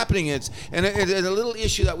here's what's happening. And a little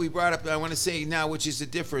issue that we brought up, I want to say now, which is the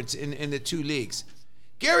difference in the two leagues.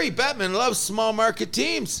 Gary Bettman loves small market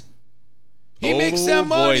teams. He makes them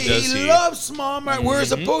money. He loves small market.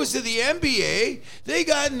 Whereas opposed to the NBA, they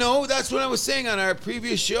got that's what I was saying on our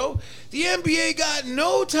previous show. The NBA got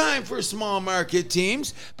no time for small market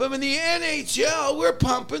teams, but in the NHL, we're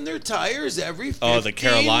pumping their tires every 15 the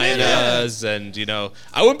Carolinas, minutes. And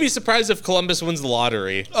I wouldn't be surprised if Columbus wins the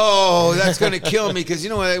lottery. Oh, that's going to kill me because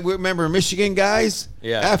I remember Michigan guys.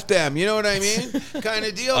 Yeah, F them. You know what I mean? Kind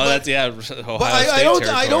of deal. But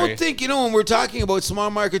I don't think when we're talking about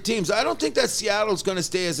small market teams, I don't think that Seattle's going to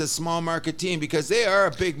stay as a small market team because they are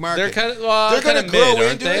a big market. They're they're going to grow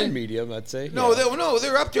into it. Medium, I'd say. No,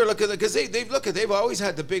 they're up there. Because they've always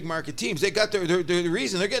had the big market teams. They got the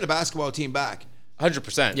reason they're getting a basketball team back.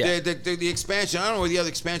 100%. Yeah. The expansion. I don't know where the other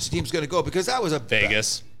expansion team's going to go because that was a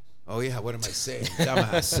Vegas. Oh, yeah, what am I saying?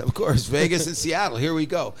 Dumbass. Of course, Vegas and Seattle. Here we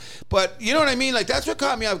go. But you know what I mean? Like, that's what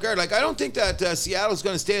caught me off guard. Like, I don't think that Seattle's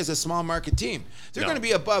going to stay as a small market team. They're going to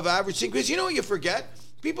be above average team. Because you know what you forget?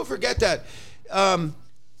 People forget that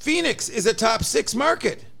Phoenix is a top 6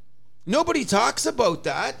 market. Nobody talks about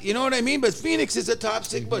that. You know what I mean? But Phoenix is a top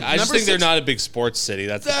 6. But I just think they're not a big sports city.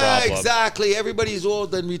 That's the problem. Exactly. Everybody's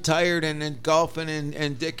old and retired and golfing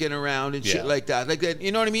and dicking around and shit like that. Like that.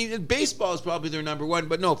 You know what I mean? Baseball is probably their number 1,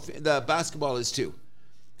 but no, the basketball is too.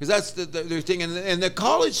 Because that's their thing. And the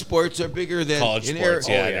college sports are bigger than are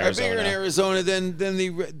bigger in Arizona than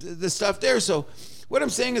the stuff there. So what I'm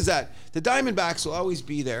saying is that the Diamondbacks will always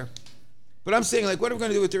be there. But I'm saying, like, what are we going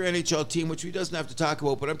to do with their NHL team, which we doesn't have to talk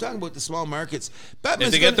about, but I'm talking about the small markets. If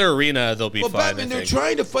they get their arena, they'll be fine. Batman, they're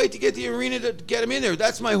trying to fight to get the arena to get them in there.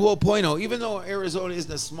 That's my whole point, though. Even though Arizona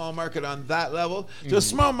isn't a small market on that level, they're a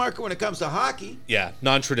small market when it comes to hockey. Yeah,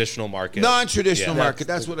 non-traditional market. Non-traditional market,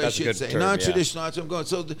 that's what I should say. Term, non-traditional, that's what I'm going.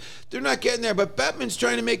 So they're not getting there, but Batman's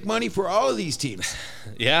trying to make money for all of these teams.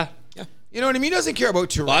 Yeah. You know what I mean? He doesn't care about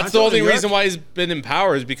Toronto. Well, that's the only reason why he's been in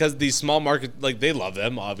power is because these small market, like, they love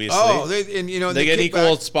them, obviously. Oh, they get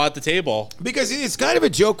equal spot at the table. Because it's kind of a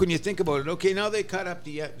joke when you think about it. Okay, now they cut up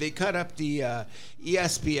the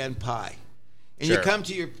ESPN pie, and you come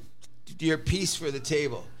to your piece for the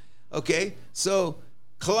table. Okay, so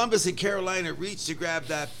Columbus and Carolina reach to grab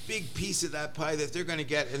that big piece of that pie that they're going to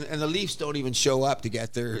get, and the Leafs don't even show up to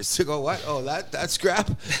get theirs. So go, what? Oh, that's scrap?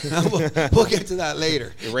 we'll get to that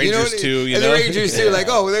later. The Rangers too, the Rangers too, like,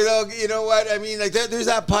 oh, you know what? I mean, like, there's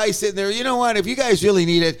that pie sitting there. You know what? If you guys really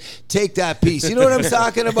need it, take that piece. You know what I'm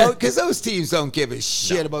talking about? Because those teams don't give a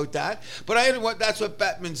shit about that. But that's what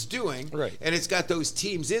Batman's doing, right? And it's got those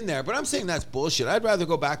teams in there. But I'm saying that's bullshit. I'd rather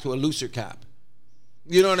go back to a looser cap.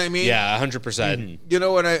 You know what I mean? Yeah, 100%. You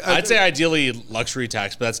know what I'd say ideally luxury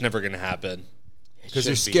tax, but that's never going to happen. Because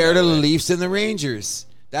they're scared of the Leafs and the Rangers.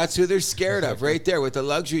 That's who they're scared of, right there with the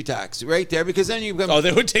luxury tax, right there. Because then you become. Oh,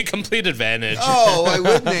 they would take complete advantage. Oh, why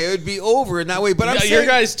wouldn't they? It would be over in that way. But I'm saying, your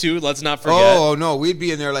guys too. Let's not forget. Oh no, we'd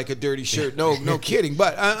be in there like a dirty shirt. No kidding.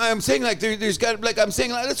 But I'm saying like there's got like I'm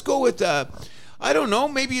saying like, let's go with. I don't know,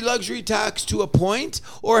 maybe luxury tax to a point,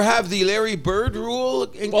 or have the Larry Bird rule.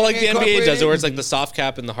 Well, like the NBA does it, where it's like the soft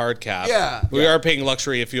cap and the hard cap. Yeah. We are paying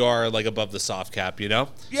luxury if you are like above the soft cap, you know?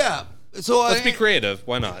 Yeah. So let's be creative.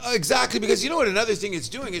 Why not? Exactly, because you know what another thing it's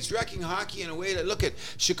doing? It's wrecking hockey in a way that, look at,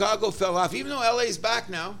 Chicago fell off, even though LA's back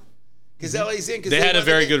now. Because LA's in. They had a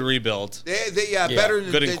very good rebuild. Better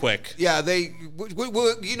than good and quick. Yeah,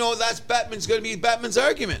 that's Batman's going to be Batman's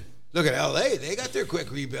argument. Look at L.A. They got their quick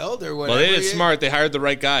rebuild or whatever. Well, they did smart. They hired the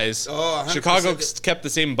right guys. Oh, 100%. Chicago kept the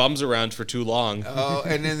same bums around for too long. Oh,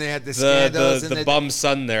 and then they had the scandals. The bum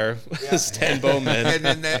son there, Stan Bowman.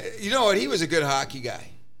 And then you know what? He was a good hockey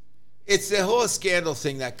guy. It's the whole scandal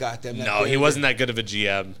thing that got them. No, he wasn't that good of a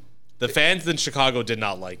GM. The fans in Chicago did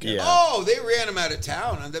not like him. Yeah. Oh, they ran him out of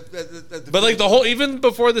town. But like even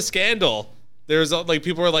before the scandal, there's like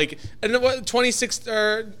people were like, and what 26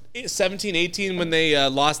 or 17-18 when they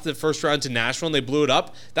lost the first round to Nashville and they blew it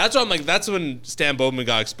up. That's when I'm like, that's when Stan Bowman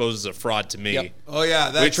got exposed as a fraud to me. Yep. Oh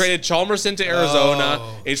yeah, We traded Chalmers into Arizona.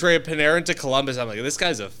 He traded Panarin to Columbus. I'm like, this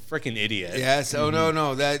guy's a freaking idiot. Yes. Oh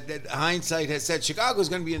no. That hindsight has said Chicago's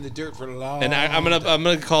going to be in the dirt for a long. And I'm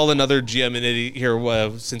gonna call another GM an idiot here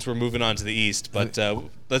since we're moving on to the East.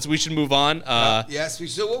 But we should move on. Yes, we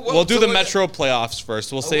should. We'll do the Metro playoffs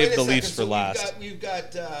first. We'll save the Leafs for so last. We've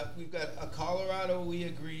got a Colorado we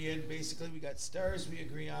agree in. Basically, we got Stars we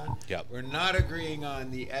agree on. Yep. We're not agreeing on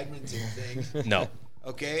the Edmonton thing. No.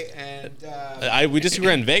 Okay, and we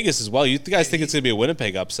disagree on Vegas as well. You guys think it's going to be a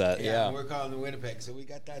Winnipeg upset? yeah, we're calling the Winnipeg, so we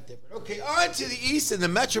got that different. Okay, on to the East and the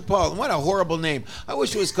Metropolitan. What a horrible name! I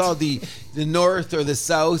wish it was called the North or the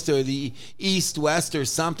South or the East West or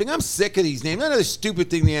something. I'm sick of these names. Another stupid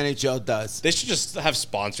thing the NHL does. They should just have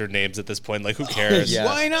sponsored names at this point. Like, who cares? Yeah.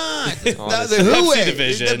 Why not? The Who Pepsi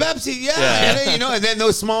division. The Pepsi, yeah. And then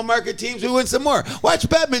those small market teams, we win some more. Watch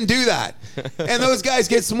Bettman do that, and those guys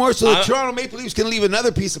get some more. So the Toronto Maple Leafs can leave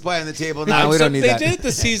another piece of pie on the table. No, we don't need that. They did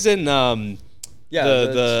the season. The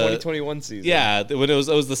 2021 season. Yeah, when it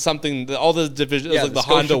was the something. All the division. It was like the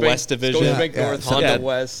Honda West division. Scotiabank North, Honda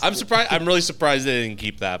West. I'm surprised. I'm really surprised they didn't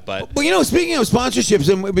keep that. But speaking of sponsorships,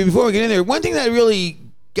 and before we get in there, one thing that really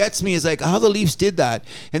gets me is like how the Leafs did that,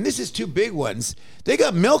 and this is two big ones. They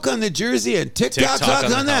got milk on the jersey and TikTok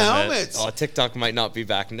on the helmets. Oh, TikTok might not be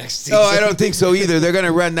back next season. No, I don't think so either. They're going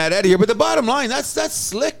to run that out of here. But the bottom line, that's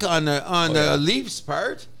slick on the Leafs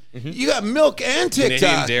part. Mm-hmm. You got milk and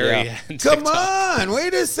TikTok. Dairy and Come TikTok. on,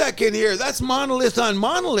 wait a second here. That's monolith on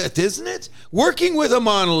monolith, isn't it? Working with a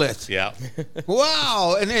monolith. Yeah.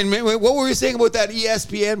 Wow. And what were you saying about that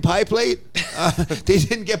ESPN pie plate? They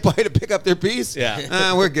didn't get by to pick up their piece?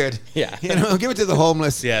 Yeah. We're good. Yeah. Give it to the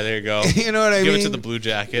homeless. Yeah, there you go. You know what I mean? Give it to the Blue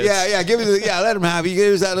Jackets. Yeah, give it to let them have it.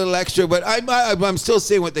 Give us that little extra. But I'm still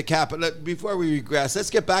staying with the cap. Before we regress, let's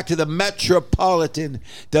get back to the Metropolitan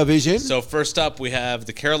Division. So first up, we have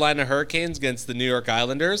the Carolina Hurricanes against the New York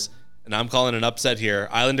Islanders, and I'm calling an upset here.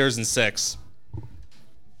 Islanders in 6.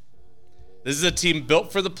 This is a team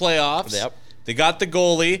built for the playoffs. Yep. They got the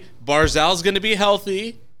goalie. Barzal's going to be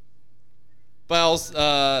healthy. By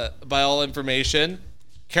all information,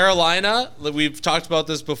 Carolina. We've talked about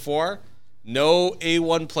this before. No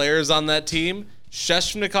A1 players on that team.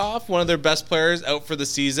 Sheshnikov, one of their best players, out for the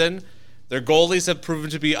season. Their goalies have proven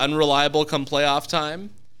to be unreliable come playoff time.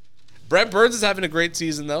 Brent Burns is having a great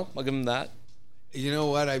season, though. I'll give him that. You know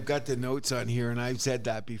what? I've got the notes on here, and I've said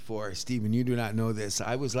that before. Steven, you do not know this.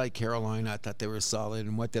 I was like Carolina. I thought they were solid.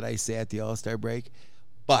 And what did I say at the All-Star break?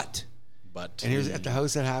 But. And here's at the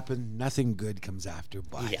house that happened, nothing good comes after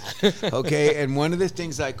but. Yeah. Okay, and one of the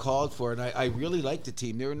things I called for, and I really liked the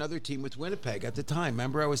team. They were another team with Winnipeg at the time.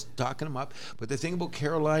 Remember, I was talking them up. But the thing about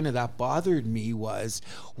Carolina that bothered me was,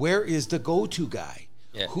 where is the go-to guy?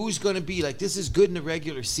 Yeah. Who's going to be like, this is good in the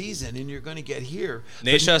regular season, and you're going to get here.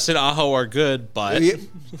 Nashas and Aho are good, but.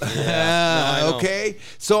 Okay.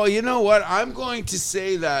 So, you know what? I'm going to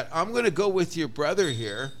say that I'm going to go with your brother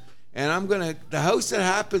here, and the house that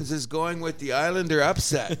happens is going with the Islander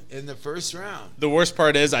upset in the first round. The worst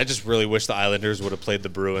part is, I just really wish the Islanders would have played the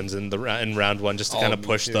Bruins in round 1 just to kind of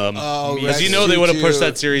push them. Because they would have pushed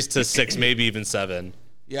that series to 6, maybe even 7.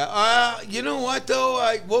 Yeah, you know what,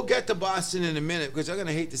 though? We'll get to Boston in a minute because I'm going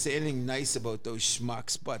to hate to say anything nice about those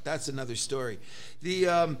schmucks, but that's another story.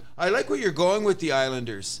 I like where you're going with the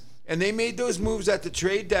Islanders, and they made those moves at the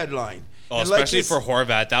trade deadline. Oh, and especially for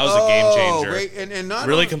Horvat. That was a game changer. Great. And not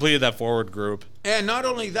really completed that forward group. And not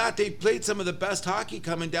only that, they played some of the best hockey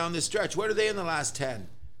coming down the stretch. What are they in the last 10?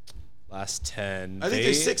 Last 10. I think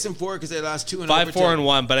they're 6-4 because they lost 2 in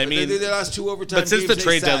 5-4-1. But I mean, they lost 2 overtime. But since games, the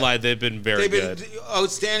trade deadline, they've been very good. They've been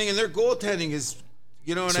outstanding, and their goaltending is,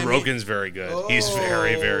 you know what I mean. Sorokin's very good. He's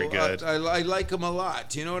very, very good. I like him a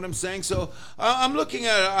lot. You know what I'm saying? So I'm looking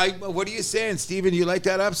at. What are you saying, Steven? You like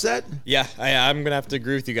that upset? Yeah, I'm gonna have to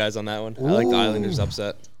agree with you guys on that one. I like the Islanders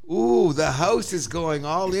upset. Ooh, the house is going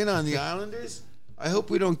all in on the Islanders. I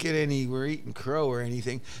hope we don't get we're eating crow or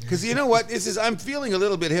anything. Because you know what? I'm feeling a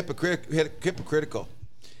little bit hypocritical.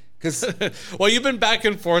 Well, you've been back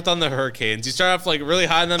and forth on the Hurricanes. You start off like really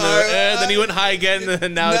high on them, then you went high again,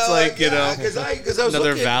 and now it's like, cause I was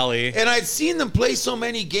another valley. And I'd seen them play so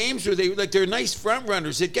many games where they're nice front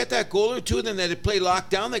runners. They'd get that goal or two, and then they'd play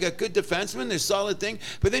lockdown. They got good defensemen. They're solid thing.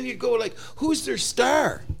 But then you'd go like, who's their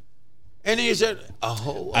star? And he said,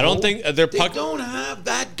 I don't think they don't have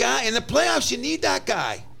that guy. In the playoffs, you need that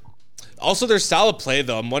guy. Also, their style of play,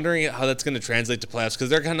 though, I'm wondering how that's going to translate to playoffs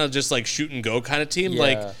because they're kind of just like shoot and go kind of team. Yeah.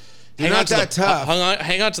 Like, hang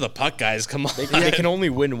on to the puck, guys. Come on. They can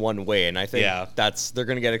only win one way, and I think they're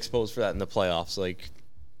going to get exposed for that in the playoffs. Like,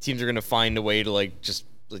 teams are gonna find a way to like just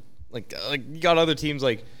like you got other teams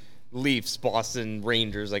like Leafs, Boston,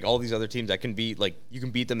 Rangers, like all these other teams that can beat, like you can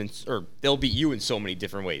beat them or they'll beat you in so many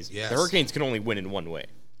different ways. Yes. The Hurricanes can only win in one way.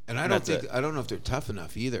 And I don't know if they're tough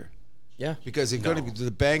enough either. Yeah, because it's going to be,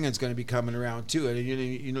 the banging's going to be coming around too. And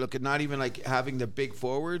you look at not even like having the big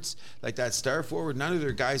forwards like that star forward. None of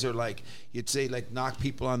their guys are like you'd say like knock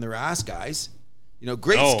people on their ass guys.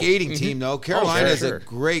 Great skating team though. Carolina is a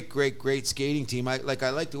great skating team. I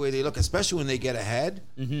like the way they look, especially when they get ahead.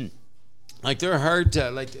 Mm-hmm. Like they're hard to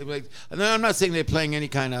like. And I'm not saying they're playing any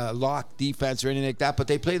kind of lock defense or anything like that, but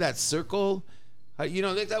they play that circle. Like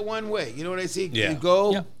that one way. You know what I see? Yeah. You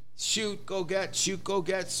go, shoot, go get,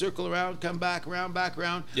 circle around, come back around, back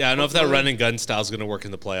around. Yeah, I don't know if that run and gun style is going to work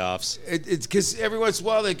in the playoffs. It's because every once in a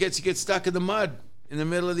while you get stuck in the mud in the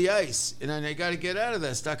middle of the ice, and then they got to get out of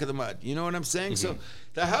that stuck in the mud. You know what I'm saying? Mm-hmm. So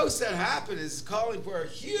the house that happened is calling for a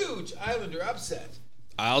huge Islander upset.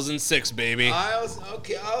 Isles in 6, baby. Isles,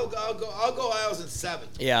 okay. I'll go Isles in 7.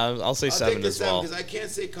 Yeah, I'll say 7 as well. Because I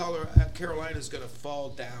can't say Carolina's going to fall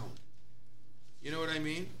down. You know what I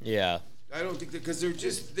mean? Yeah. I don't think that because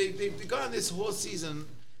they've gone this whole season,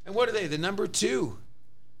 and what are they? The number 2.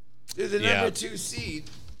 They're the number 2 seed.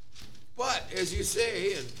 But as you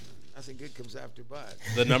say, and nothing good comes after but.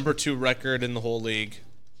 The number 2 record in the whole league.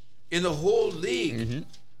 In the whole league.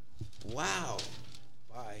 Mm-hmm. Wow.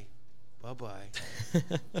 Bye-bye.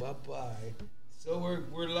 Bye-bye. So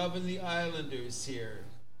we're loving the Islanders here.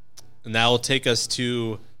 And that will take us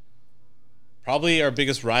to probably our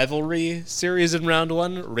biggest rivalry series in round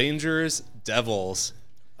 1, Rangers Devils.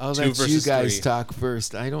 I'll let you guys 3. talk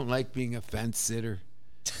first. I don't like being a fence sitter.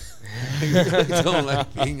 I don't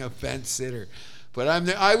like being a fence sitter. But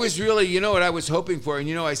I was really, you know what I was hoping for,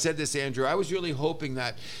 and I said this, Andrew, I was really hoping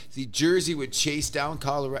that the Jersey would chase down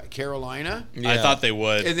Carolina. Yeah. I thought they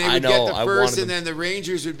would. And they would get the first, and then the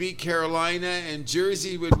Rangers would beat Carolina, and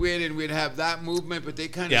Jersey would win, and we'd have that movement, but they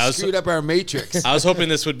kind of screwed up our matrix. I was hoping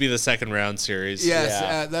this would be the second round series.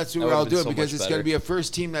 Yes, that's what we're all doing, because it's going to be a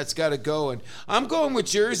first team that's got to go. And I'm going with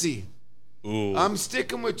Jersey. Ooh. I'm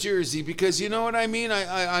sticking with Jersey because you know what I mean?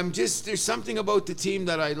 I'm just, there's something about the team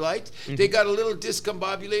that I liked. Mm-hmm. They got a little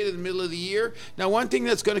discombobulated in the middle of the year. Now, one thing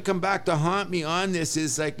that's going to come back to haunt me on this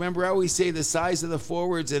is, like, remember I always say the size of the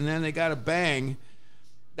forwards and then they got a bang.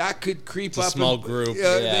 That could creep up. A small group.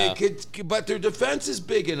 They could, but their defense is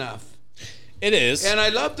big enough. It is. And I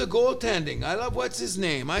love the goaltending. I love what's his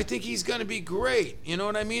name. I think he's going to be great. You know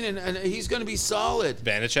what I mean? And he's going to be solid.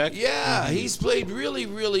 Vanacek? Yeah, he's played really,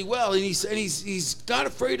 really well. And he's not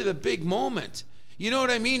afraid of the big moment. You know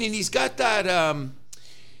what I mean? And he's got that,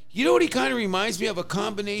 you know what he kind of reminds me of? A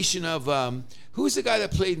combination of, who's the guy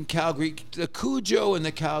that played in Calgary? The Cujo and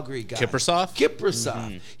the Calgary guy. Kiprusoff?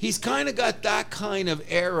 Mm-hmm. He's kind of got that kind of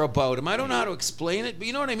air about him. I don't know how to explain it, but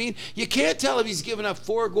you know what I mean? You can't tell if he's given up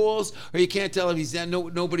 4 goals or you can't tell if he's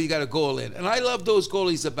nobody got a goal in. And I love those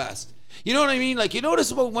goalies the best. You know what I mean? Like, you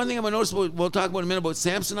notice about one thing I'm going to notice about, we'll talk about in a minute about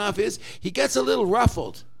Samsonov is he gets a little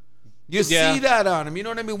ruffled. You see that on him. You know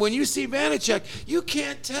what I mean? When you see Vanacek, you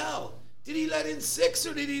can't tell. Did he let in 6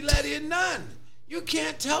 or did he let in none? You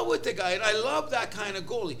can't tell with the guy, and I love that kind of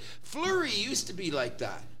goalie. Fleury used to be like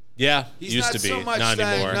that. Yeah, he's used not to be. So much not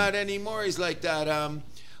that, anymore. Not anymore. He's like that.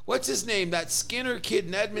 What's his name? That Skinner kid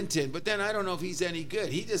in Edmonton. But then I don't know if he's any good.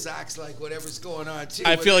 He just acts like whatever's going on too.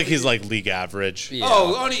 I feel like he's like league average. Yeah.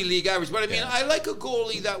 Oh, only league average. But I mean, I like a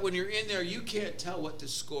goalie that when you're in there, you can't tell what the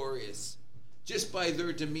score is. Just by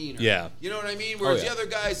their demeanor. Yeah. You know what I mean? Whereas the other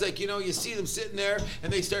guys, like, you see them sitting there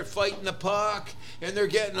and they start fighting the puck and they're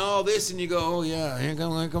getting all this and you go, oh, yeah, here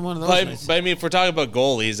come one of those. But I mean, if we're talking about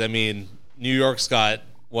goalies, I mean, New York's got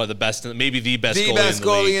one of the best, maybe the best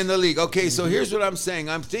goalie in the league. Okay, so here's what I'm saying.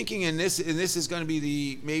 I'm thinking and this is going to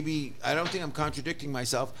be maybe, I don't think I'm contradicting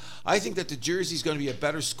myself. I think that the Jersey's going to be a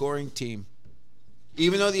better scoring team.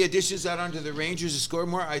 Even though the additions out onto the Rangers to score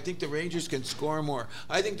more, I think the Rangers can score more.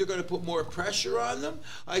 I think they're going to put more pressure on them.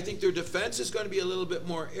 I think their defense is going to be a little bit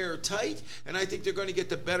more airtight, and I think they're going to get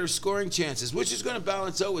the better scoring chances, which is going to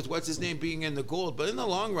balance out with what's his name being in the gold. But in the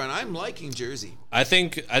long run, I'm liking Jersey. I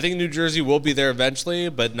think New Jersey will be there eventually,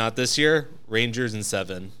 but not this year. Rangers in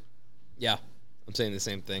 7. Yeah, I'm saying the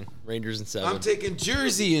same thing. Rangers in 7. I'm taking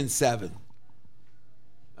Jersey in 7.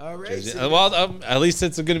 All right. Well, at least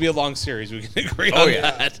it's going to be a long series. We can agree on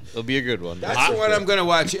that. It'll be a good one. That's the one I'm going to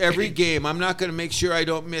watch every game. I'm not going to make sure I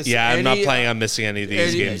don't miss any. I'm not planning on missing any of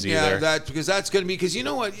these games either. Yeah, because that's going to be, because you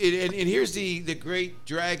know what, and here's the great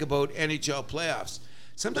drag about NHL playoffs.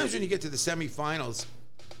 Sometimes when you get to the semifinals,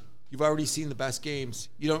 You've already seen the best games.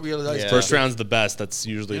 You don't realize First round's the best. That's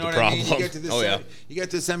usually you know the what I problem. mean? You get to the you get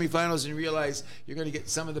to the semifinals and realize you're going to get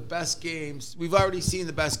some of the best games. We've already seen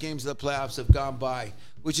the best games of the playoffs have gone by,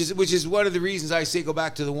 which is one of the reasons I say go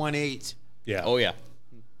back to the 1-8. Yeah. Oh yeah.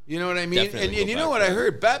 You know what I mean? Definitely And you know what I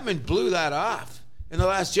heard? Bettman blew that off in the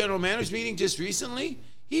last general managers meeting just recently.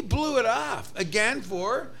 He blew it off again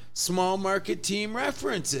for small market team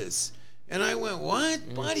references. And I went,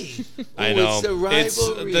 what, buddy? I know. It's the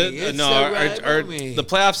rivalry. The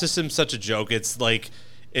playoff system's such a joke. It's like,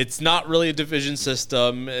 it's not really a division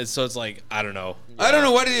system. So it's like, I don't know. I don't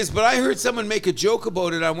know what it is, but I heard someone make a joke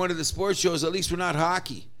about it on one of the sports shows. At least we're not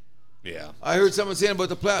hockey. Yeah. I heard someone saying about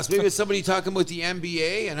the playoffs. Maybe it's somebody talking about the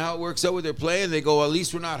NBA and how it works out with their play, and they go, at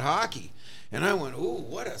least we're not hockey. And I went, ooh,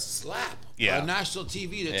 what a slap. Yeah. On national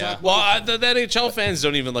TV to talk about. Well, the NHL fans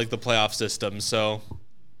don't even like the playoff system, so.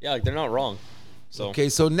 Yeah, like they're not wrong. So Okay,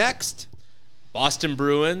 so next. Boston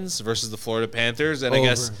Bruins versus the Florida Panthers, and I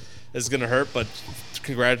guess this is going to hurt, but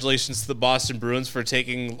congratulations to the Boston Bruins for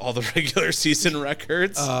taking all the regular season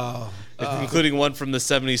records, including one from the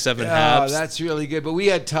 77 Habs. Oh, that's really good. But we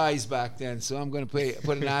had ties back then, so I'm going to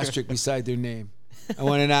put an asterisk beside their name. I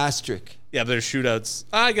want an asterisk. Yeah, but there's shootouts.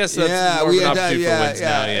 I guess that's more of an opportunity for wins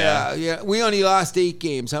now. Yeah. We only lost 8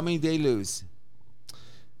 games. How many did they lose?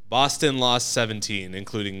 Boston lost 17,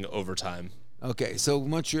 including overtime. Okay, so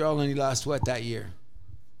Montreal only lost what that year?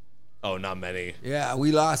 Oh, not many. Yeah,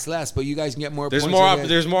 we lost less, but you guys can get more There's points.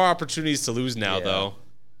 There's more opportunities to lose now, though,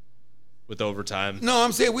 with overtime. No,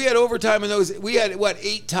 I'm saying we had overtime in those. We had,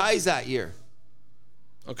 8 ties that year.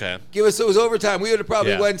 Okay. Give us those overtime. We would have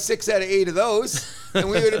probably Yeah. won 6 out of 8 of those, and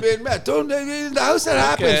we would have been met. Don't in the house that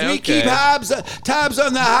happens. Okay, We keep tabs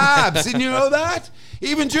on the Habs, and you know that.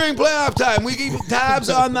 Even during playoff time, we keep tabs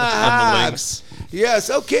on the Habs. Lynx. Yes,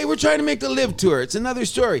 okay, we're trying to make the Live Tour. It's another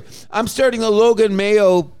story. I'm starting the Logan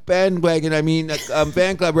Mayo bandwagon,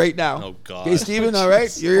 fan club right now. Oh, God. Okay, Steven, all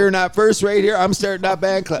right? You're here not first right here. I'm starting that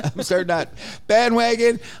band club. I'm starting that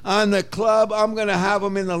bandwagon on the club. I'm going to have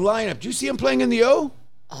him in the lineup. Do you see him playing in the O?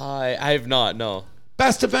 I have not, no.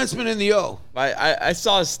 Best defenseman in the O. I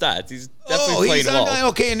saw his stats. He's definitely playing well.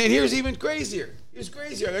 Okay, and then here's even crazier. Here's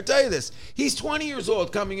crazier. I'm going to tell you this. He's 20 years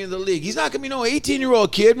old coming into the league. He's not going to be no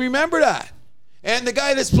 18-year-old kid. Remember that. And the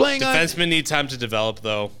guy that's playing Defensemen need time to develop,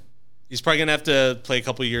 though. He's probably going to have to play a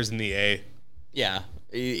couple years in the A. Yeah.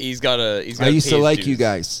 He's got to I used to like you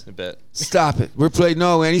guys. A bit. Stop it. We're playing.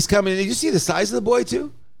 No, and he's coming in. Did you see the size of the boy,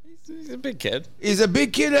 too? He's a big kid. He's a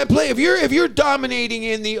big kid that play. If you're dominating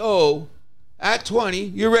in the O at 20,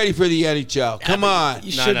 you're ready for the NHL. Come on.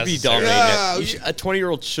 You should be dominating. Yeah, A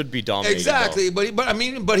 20-year-old should be dominating. Exactly.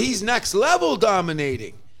 But he's next level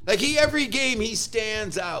dominating. Like every game he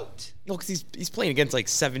stands out. No, because he's playing against like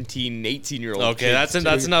 17, 18-year-old. Okay, that's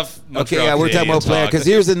enough. Okay, yeah, we're talking about player because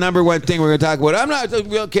here's the number one thing we're going to talk about. I'm not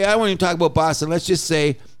okay. I won't even talk about Boston. Let's just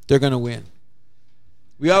say they're going to win.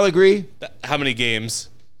 We all agree. How many games?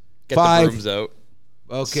 Get 5. the brooms out.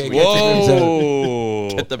 Okay. Whoa.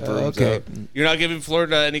 Get the brooms Okay. out. You're not giving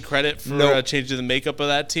Florida any credit for changing the makeup of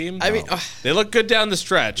that team? I mean, they look good down the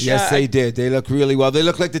stretch. Yes, they did. They look really well. They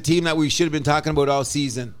look like the team that we should have been talking about all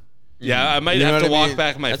season. Yeah, I might You know have to what I walk mean?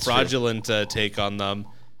 back my That's fraudulent take on them.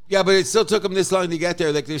 Yeah, but it still took them this long to get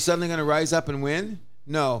there. Like they're suddenly going to rise up and win?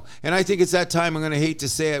 No. And I think it's that time, I'm going to hate to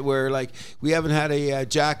say it, where like we haven't had a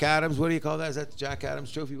Jack Adams. What do you call that? Is that the Jack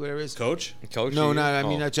Adams Trophy, whatever it is? Coach? No, not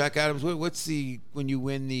not Jack Adams. What's when you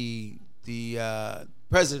win the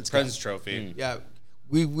President's Trophy. Yeah.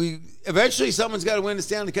 We eventually someone's got to win the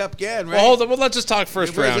Stanley Cup again, right? Well, hold on. Well, let's just talk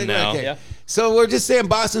first round now. Okay. Yeah. So we're just saying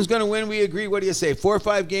Boston's going to win. We agree. What do you say? 4 or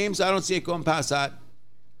 5 games? I don't see it going past that.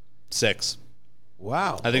 6.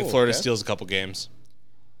 Wow. I think Florida steals a couple games.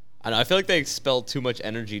 I know. I feel like they expelled too much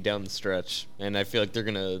energy down the stretch, and I feel like they're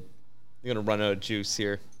gonna run out of juice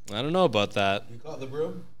here. I don't know about that. You call it the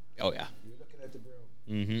broom? Oh yeah. You're looking at the broom.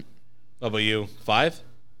 Mm-hmm. How about you? 5?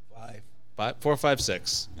 5. 4, 5,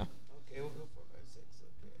 6. Yeah. Okay, we'll go 4, 5, 6.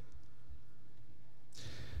 Okay.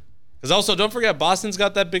 Because also, don't forget, Boston's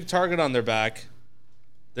got that big target on their back.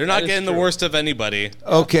 They're not is getting the true. worst of anybody.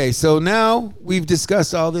 Okay, so now we've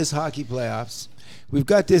discussed all this hockey playoffs. We've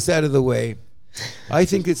got this out of the way. I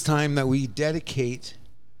think it's time that we dedicate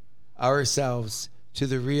ourselves to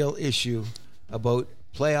the real issue about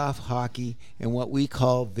playoff hockey and what we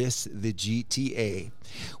call this the GTA.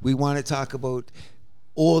 We want to talk about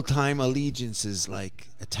old-time allegiances like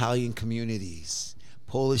Italian communities,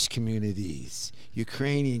 Polish communities,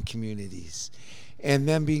 Ukrainian communities, and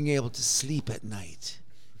them being able to sleep at night.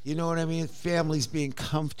 You know what I mean? Families being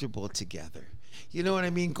comfortable together. You know what I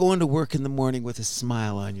mean? Going to work in the morning with a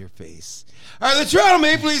smile on your face. Are the Toronto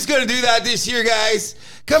Maple Leafs going to do that this year, guys?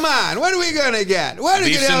 Come on. What are we going to get? What are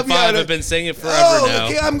we going to help you out? I've been saying it forever now.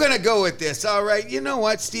 Okay, I'm going to go with this. All right. You know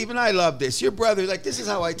what, Steven? I love this. Your brother, like, this is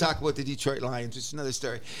how I talk about the Detroit Lions. It's another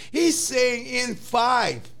story. He's saying in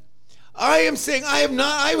 5. I am saying I've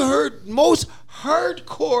heard most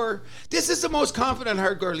hardcore. This is the most confident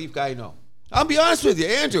hardcore Leaf guy I know. I'll be honest with you,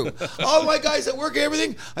 Andrew. All my guys at work and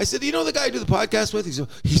everything. I said, you know the guy I do the podcast with?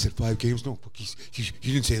 He said 5 games. No, you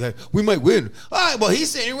didn't say that. We might win. All right, well,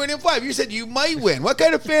 he's saying you're winning 5. You said you might win. What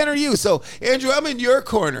kind of fan are you? So, Andrew, I'm in your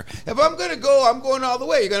corner. If I'm going to go, I'm going all the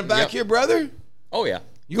way. You going to back your brother? Oh, yeah.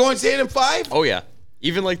 You going to say it in 5? Oh, yeah.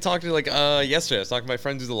 Even like talking to yesterday, I was talking to my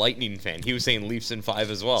friend who's a Lightning fan. He was saying Leafs in 5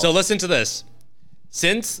 as well. So listen to this.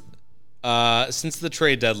 Since the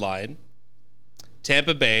trade deadline,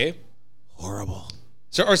 Tampa Bay. Horrible.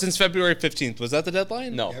 So, or since February 15th. Was that the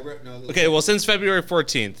deadline? No. Okay, well, since February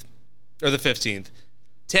 14th, or the 15th,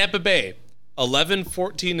 Tampa Bay,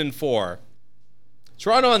 11-14-4.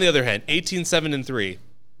 Toronto, on the other hand, 18-7-3.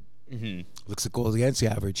 Mm-hmm. Looks at goals against the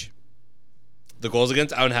average. The goals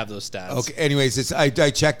against, I don't have those stats. Okay, anyways, I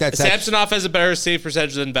checked that. Samsonov has a better save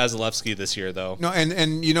percentage than Vasilevsky this year, though. No,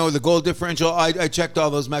 and you know, the goal differential, I checked all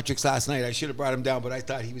those metrics last night. I should have brought him down, but I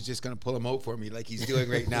thought he was just going to pull him out for me like he's doing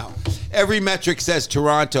right now. Every metric says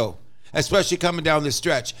Toronto, especially coming down the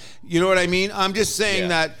stretch. You know what I mean? I'm just saying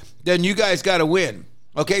that then you guys got to win.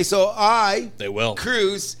 Okay, so They will.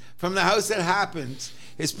 Cruz, from the house that happens,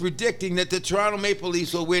 is predicting that the Toronto Maple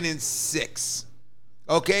Leafs will win in 6.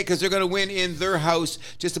 Okay, because they're going to win in their house,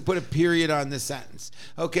 just to put a period on the sentence.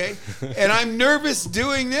 Okay? And I'm nervous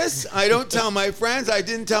doing this. I don't tell my friends. I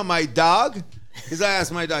didn't tell my dog. Because I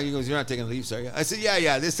asked my dog, he goes, you're not taking the Leafs, are you? I said,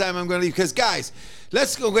 yeah, this time I'm going to leave. Because, guys,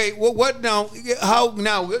 let's go. Wait, what now? How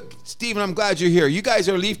now? Steven, I'm glad you're here. You guys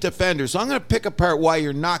are Leaf defenders, so I'm going to pick apart why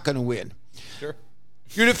you're not going to win. Sure.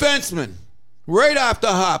 Your defenseman. Right off the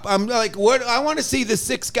hop, I'm like, what? I want to see the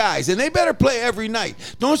 6 guys, and they better play every night.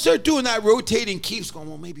 Don't start doing that rotating keeps going,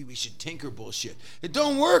 well, maybe we should tinker bullshit. It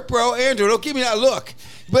don't work, bro. Andrew, don't give me that look.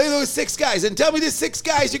 Play those 6 guys, and tell me the 6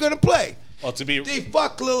 guys you're going to play. Well, they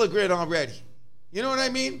fucked Liljegren already. You know what I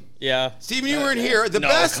mean? Yeah. Steven, you weren't here. The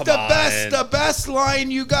best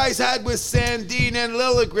line you guys had was Sandin and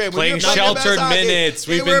Liljegren. Playing sheltered minutes.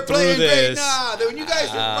 We've been through this. When you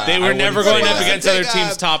guys they were never going up against other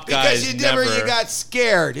teams' top guys. Because you got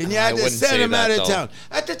scared and you had to send them out of town.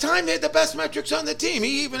 At the time, they had the best metrics on the team.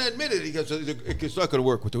 He even admitted it. He goes, it's not going to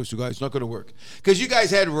work with those 2 guys. It's not going to work. Because you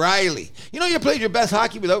guys had Riley. You know you played your best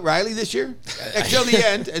hockey without Riley this year? Until the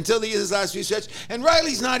end, until his last few stretch. And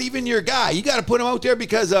Riley's not even your guy. You got to put him out there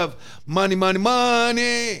because of money.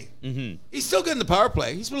 Mm-hmm. He's still getting the power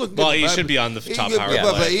play. He's been looking good. Well, he should be on the top power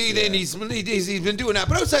play. He's been doing that.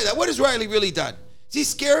 But outside that, what has Riley really done? Is he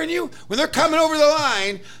scaring you? When they're coming over the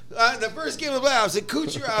line, the first game of the playoffs, and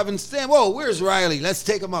Kucherov and Stan, whoa, where's Riley? Let's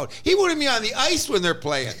take him out. He wouldn't be on the ice when they're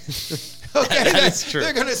playing. Okay, that's true.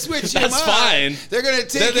 They're going to switch him That's fine. They're going to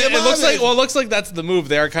take him it looks like that's the move.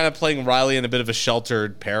 They're kind of playing Riley in a bit of a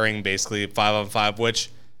sheltered pairing, basically 5-on-5, which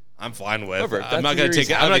I'm fine with. I'm not going to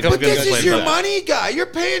take it. But this is your money guy. You're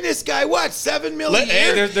paying this guy, what, $7 million a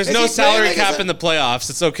year? There's no salary cap in the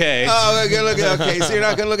playoffs. It's okay. Oh, okay, so you're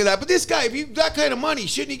not going to look at that. But this guy, if you that kind of money,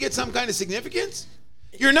 shouldn't he get some kind of significance?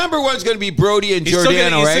 Your number one's going to be Brody and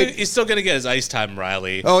Giordano, right? He's still going to get his ice time,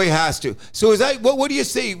 Riley. Oh, he has to. So is that what do you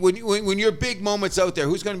say when your big moments out there?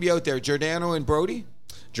 Who's going to be out there, Giordano and Brody?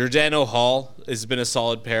 Giordano Hall has been a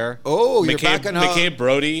solid pair. Oh, you're back on Hall. McCabe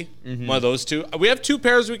Brody, one of those 2. We have 2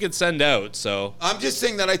 pairs we could send out. So I'm just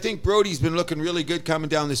saying that I think Brody's been looking really good coming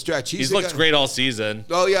down the stretch. He's looked great all season.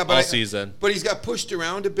 Oh yeah, all season. But he's got pushed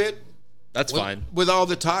around a bit. That's fine. With all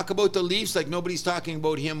the talk about the Leafs, like nobody's talking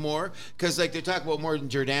about him more because like they talk about more than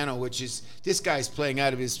Giordano, which is this guy's playing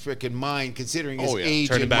out of his freaking mind considering his age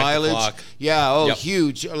and mileage. Yeah,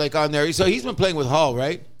 huge. Like on there, so he's been playing with Hall,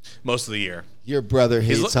 right? Most of the year. Your brother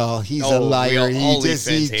hates Hall. He's a liar.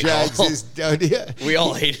 He drags his. We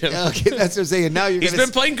all hate him. Okay, that's what I'm saying. Now he's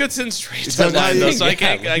been playing good since trade deadline, though, so I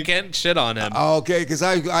can't shit on him. Okay, because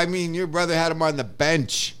I mean, your brother had him on the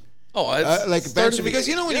bench. Oh, like bench because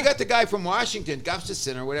you know when you got the guy from Washington,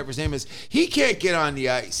 Gustafson or whatever his name is, he can't get on the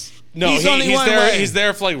ice. No, he's there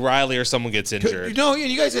if like Riley or someone gets injured. No, and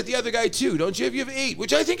you guys got the other guy too, don't you? You have 8,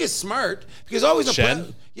 which I think is smart because always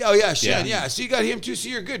Shen? Shen. Yeah, so you got him too, so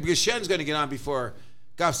you're good because Shen's going to get on before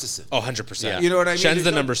Gustafson. Oh, 100%. Yeah. You know what I mean? Shen's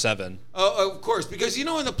the number 7. Oh, of course, because you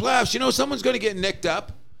know in the playoffs, you know someone's going to get nicked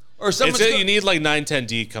up. Or you need like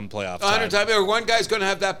 9-10D come playoff time. Or one guy's going to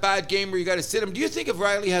have that bad game where you got to sit him. Do you think if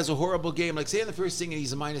Riley has a horrible game, like say in the first thing and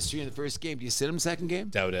he's a -3 in the first game, do you sit him second game?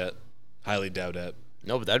 Doubt it. Highly doubt it.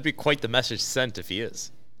 No, but that'd be quite the message sent if he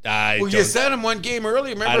is. Well, you sat him one game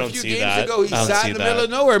early. Remember a few games ago, he sat in the middle of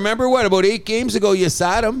nowhere. Remember what? About 8 games ago, you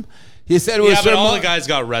sat him. You said it was. Yeah, but all the guys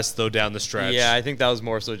got rest though down the stretch. Yeah, I think that was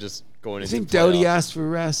more so just going into. You think Doughty asked for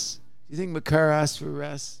rest? You think McCarr asked for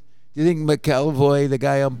rest? Do you think McElvoy, the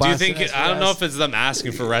guy on Boston? Do you think? I don't know if it's them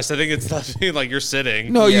asking for rest. I think it's like you're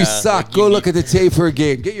sitting. No, you suck. Like Go look at the tape for a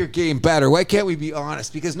game. Get your game better. Why can't we be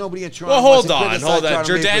honest? Because nobody in Toronto. Well, hold on.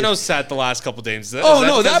 Giordano's sat the last couple games.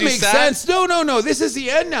 That makes sense. No. This is the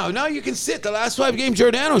end now. Now you can sit. The last 5 games,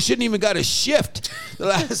 Giordano shouldn't even got a shift. The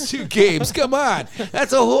last 2 games. Come on.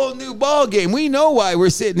 That's a whole new ball game. We know why we're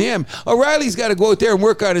sitting him. O'Reilly's got to go out there and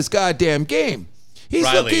work on his goddamn game. He's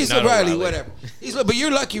O'Reilly, whatever. But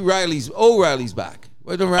you're lucky O'Reilly's back.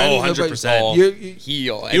 O'Reilly, 100%. He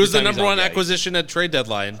was the number 1 acquisition at trade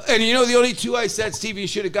deadline. And you know the only 2 I said, Steve, you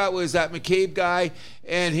should have got was that McCabe guy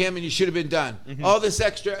and him, and you should have been done. Mm-hmm. All this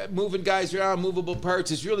extra moving guys around, movable parts,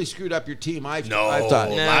 has really screwed up your team. I've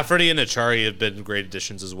thought. Lafferty and Achari have been great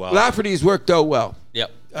additions as well. Lafferty's worked out well.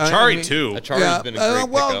 Yep. Achari too. Achari's been a great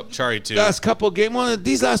pickup. Achari too. Last couple games.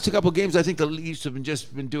 These last 2 couple games, I think the Leafs have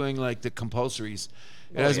been doing like the compulsories.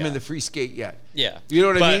 It hasn't been the free skate yet. Yeah. You know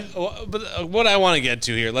what I mean? But what I want to get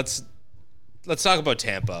to here, let's talk about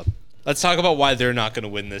Tampa. Let's talk about why they're not going to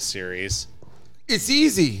win this series. It's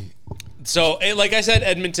easy. So, like I said,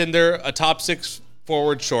 Edmonton, they're a top 6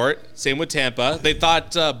 forward short. Same with Tampa. They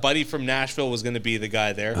thought Buddy from Nashville was going to be the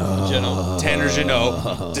guy there. Tanner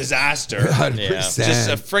Jeannot. Disaster. 100%. Yeah. Just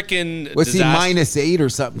a freaking What's disaster. he, -8 or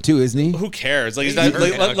something too, isn't he? Who cares? Like, is that,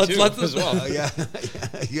 let's as well.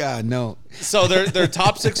 Yeah, no. So they're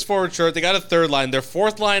top 6 forward short. They got a 3rd line. Their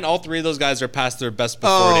 4th line, all 3 of those guys are past their best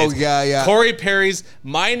before days. Yeah. Corey Perry's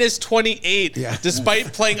 -28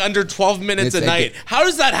 despite playing under 12 minutes a night. How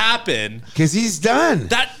does that happen? Because he's done.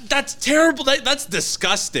 That's terrible. That's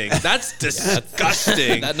disgusting. That's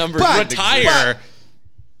disgusting. That number retire.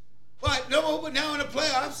 But now in the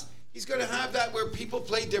playoffs, he's going to have that where people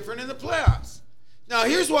play different in the playoffs. Now,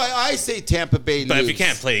 here's why I say Tampa Bay lose. But if you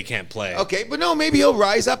can't play, you can't play. Okay, but no, maybe he'll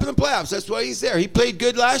rise up in the playoffs. That's why he's there. He played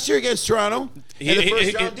good last year against Toronto.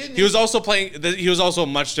 He was also playing. He was also a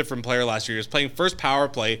much different player last year. He was playing first power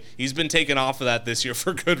play. He's been taken off of that this year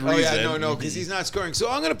for good reason. Oh yeah, no, because he's not scoring. So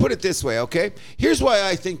I'm going to put it this way, okay? Here's why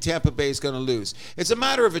I think Tampa Bay is going to lose. It's a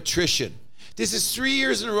matter of attrition. This is 3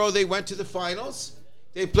 years in a row they went to the finals.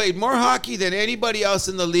 They played more hockey than anybody else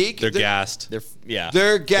in the league. They're gassed. They're gassed.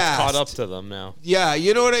 It's caught up to them now. Yeah,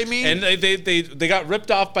 you know what I mean? And they got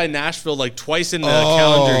ripped off by Nashville like twice in a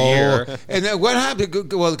calendar year. And then what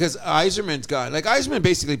happened? Well, because Yzerman's gone. Like, Yzerman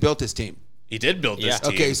basically built his team. He did build this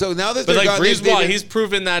team. Okay, so now that but they're like gone, Brisebois, he's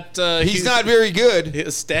proven that he's not very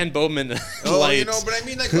good. Stan Bowman. But I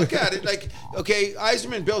mean, like, look at it. Like, okay,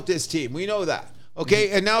 Yzerman built this team. We know that. Okay,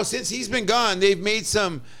 and now since he's been gone, they've made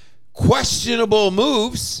some questionable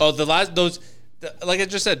moves. Oh, like I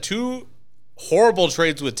just said, 2 horrible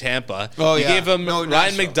trades with Tampa. You gave him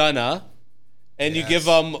Ryan McDonough, and you give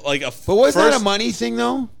him like a. But was that a money thing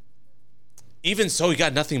though? Even so, you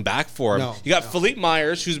got nothing back for him. You got Philippe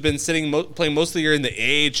Myers, who's been playing most of the year in the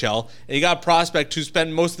AHL, and you got a prospect who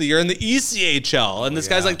spent most of the year in the ECHL, and this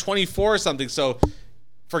guy's like 24 or something. So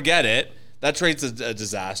forget it. That trade's a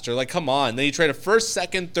disaster. Like, come on. Then you trade a 1st,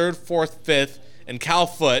 2nd, 3rd, 4th, 5th. And Cal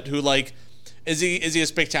Foote, who like, is he a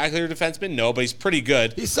spectacular defenseman? No, but he's pretty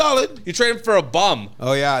good. He's solid. You trade him for a bum.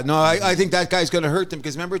 Oh yeah, no, I think that guy's going to hurt them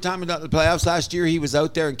because remember Tom in the playoffs last year, he was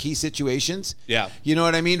out there in key situations. Yeah, you know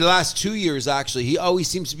what I mean. The last 2 years, actually, he always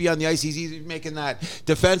seems to be on the ice. He's either making that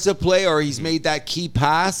defensive play or he's made that key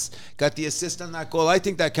pass, got the assist on that goal. I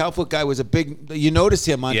think that Cal Foote guy was a big. You notice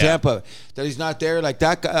him on Tampa that he's not there. Like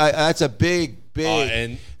that guy, that's a big. But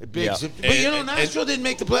Nashville didn't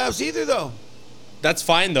make the playoffs either, though. That's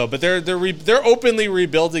fine though, but they're openly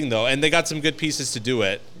rebuilding though, and they got some good pieces to do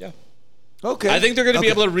it. Yeah. Okay. I think they're going to be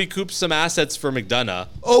able to recoup some assets for McDonough.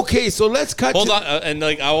 Okay, so let's cut. Hold on, and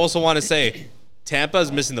like I also want to say, Tampa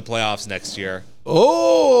is missing the playoffs next year.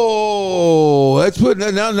 Oh, let's put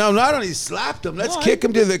now. Not only slapped them, let's kick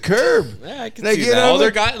them to the curb. Yeah, I can see that. All their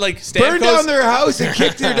guys like Stamkos, burn down their house and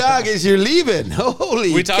kick their dog as you're leaving.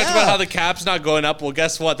 Holy! We talked about how the cap's not going up. Well,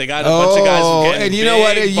 guess what? They got a bunch of guys who getting and you know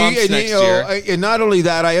what? Year. And not only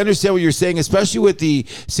that, I understand what you're saying, especially with the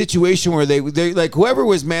situation where they like whoever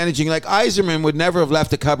was managing, like Yzerman would never have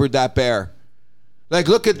left a cupboard that bare. Like,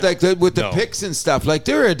 look at with the picks and stuff. Like,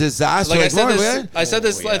 they're a disaster. Like I said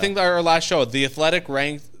this. I think our last show. The Athletic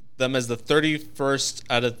ranked them as the 31st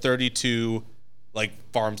out of 32, like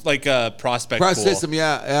farms, like prospect pool. System,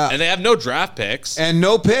 yeah. And they have no draft picks and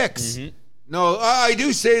no picks. No, I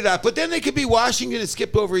do say that. But then they could be Washington and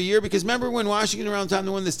skip over a year because remember when Washington around the time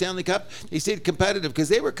they won the Stanley Cup, they stayed competitive because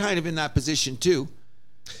they were kind of in that position too.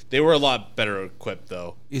 They were a lot better equipped,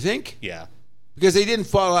 though. You think? Yeah. Because they didn't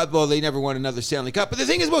fall out. Well, they never won another Stanley Cup. But the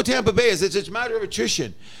thing is about Tampa Bay is it's a matter of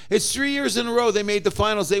attrition. It's 3 years in a row they made the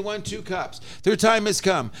finals. They won 2 cups. Their time has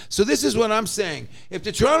come. So this is what I'm saying. If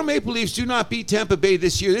the Toronto Maple Leafs do not beat Tampa Bay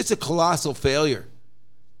this year, it's a colossal failure.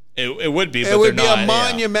 It would be, but it would they're be not, a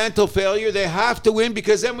monumental failure. They have to win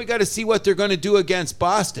because then we got to see what they're going to do against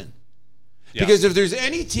Boston. Yeah. Because if there's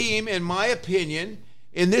any team, in my opinion,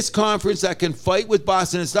 in this conference that can fight with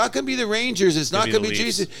Boston, it's not going to be the Rangers. It's not going to be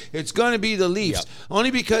Jesus. It's going to be the Leafs. Yep.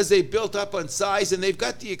 Only because they built up on size and they've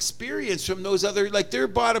got the experience from those other, like their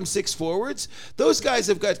bottom 6 forwards. Those guys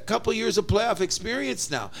have got a couple years of playoff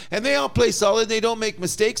experience now. And they all play solid. They don't make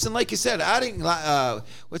mistakes. And like you said, adding,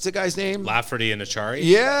 what's the guy's name? Lafferty and Achari?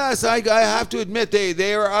 Yes, I have to admit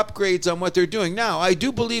they are upgrades on what they're doing. Now, I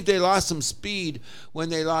do believe they lost some speed when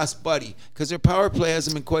they lost Buddy because their power play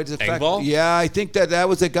hasn't been quite as effective. Engvall? Yeah, I think that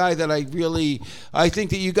was a guy that I think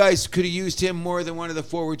that you guys could have used him more than one of the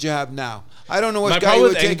forwards you have now. I don't know what guy you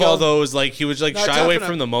would take. My problem with Engvall, though, is like he was like shy away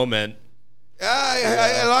from the moment.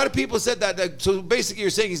 A lot of people said that. So basically, you're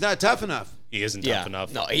saying he's not tough enough. He isn't tough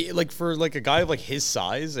enough. No, for like a guy of like his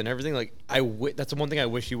size and everything, like that's the one thing I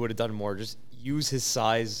wish he would have done more. Just use his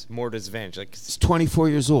size more to his advantage. Like he's 24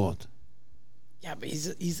 years old. Yeah, but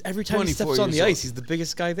he's every time he steps on the ice, he's the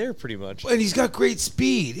biggest guy there, pretty much. And he's got great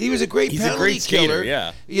speed. He was a great penalty killer.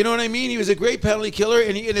 Yeah, you know what I mean. He was a great penalty killer,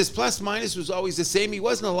 and his plus minus was always the same. He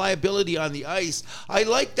wasn't a liability on the ice. I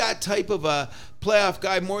like that type of a playoff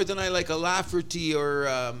guy more than I like a Lafferty or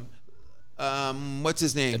what's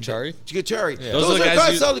his name? Achari. Yeah.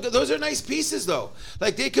 Those are nice pieces, though.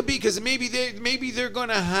 Like they could be because maybe they're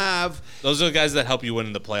gonna have. Those are the guys that help you win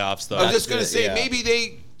in the playoffs, though. I was just gonna say maybe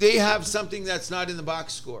they have something that's not in the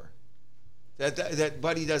box score that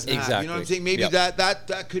Buddy doesn't have. You know what I'm saying? Maybe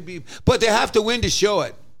that could be, but they have to win to show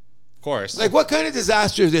it. Of course. Like what kind of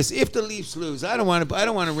disaster is this? If the Leafs lose, I don't want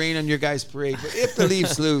to rain on your guys' parade. But if the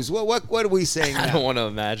Leafs lose, what are we saying now? I don't want to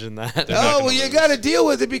imagine that. Oh well, you got to deal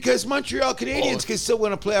with it because Montreal Canadiens can still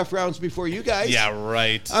win a playoff rounds before you guys. Yeah,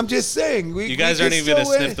 right. I'm just saying. You guys aren't even going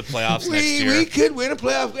to sniff the playoffs next year. We could win a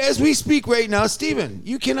playoff as we speak right now, Steven.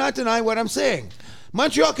 You cannot deny what I'm saying.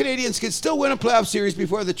 Montreal Canadiens could still win a playoff series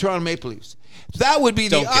before the Toronto Maple Leafs. That would be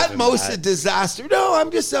the utmost disaster. No,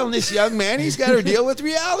 I'm just telling this young man he's got to deal with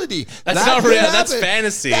reality. That's not real. That's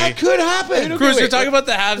fantasy. That could happen. Cruz, you're talking about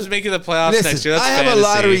the Habs making the playoffs next year. That's I have fantasy. a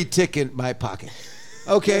lottery ticket in my pocket.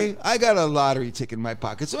 Okay? I got a lottery ticket in my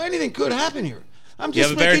pocket. So anything could happen here. You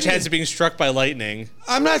have a better chance of being struck by lightning.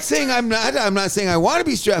 I'm not saying I'm not saying I want to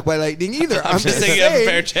be struck by lightning either. I'm just saying you have a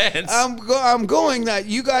fair chance. I'm going that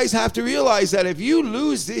you guys have to realize that if you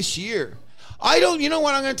lose this year, you know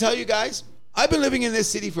what I'm going to tell you guys? I've been living in this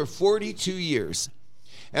city for 42 years.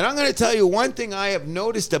 And I'm going to tell you one thing I have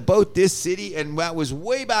noticed about this city, and that was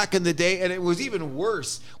way back in the day, and it was even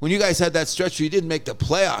worse when you guys had that stretch where you didn't make the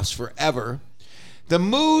playoffs forever. The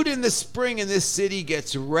mood in the spring in this city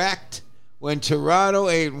gets wrecked when Toronto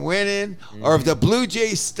ain't winning, or if the Blue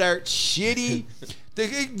Jays start shitty.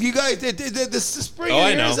 You guys, the spring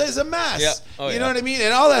is a mess. Yeah. You know what I mean?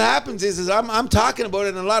 And all that happens is I'm talking about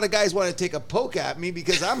it, and a lot of guys want to take a poke at me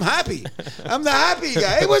because I'm happy. I'm the happy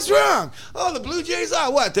guy. Hey, what's wrong? Oh, the Blue Jays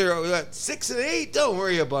are what? They're 6-8. Don't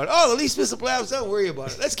worry about it. Oh, the Leafs missed the playoffs. Don't worry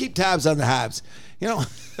about it. Let's keep tabs on the Habs. You know,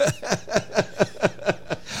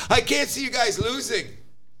 I can't see you guys losing.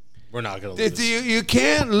 We're not going to lose. You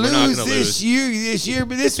can't lose this year.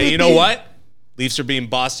 But this. Hey, you know what? Leafs are beating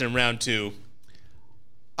Boston in round 2.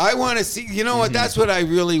 I want to see, you know what, that's what I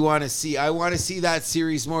really want to see. I want to see that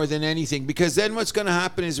series more than anything because then what's going to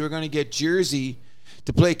happen is we're going to get Jersey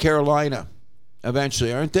to play Carolina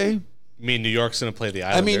eventually, aren't they? You mean New York's going to play the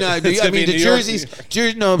Islanders? The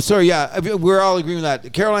Jersey's, no, I'm sorry, we're all agreeing with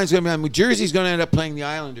that. Carolina's going to be on, Jersey's going to end up playing the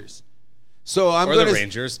Islanders. So I'm or the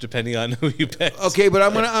Rangers, depending on who you pick. Okay, but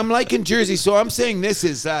I'm liking Jersey, so I'm saying this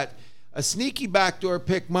is that a sneaky backdoor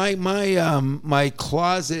pick, my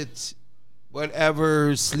closet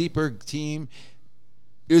whatever sleeper team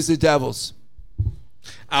is the Devils.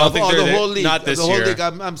 I don't think they're the whole league. Not this year. League,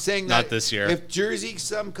 I'm saying that not this year. If Jersey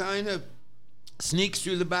some kind of sneaks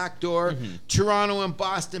through the back door, Toronto and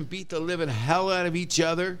Boston beat the living hell out of each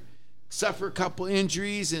other, suffer a couple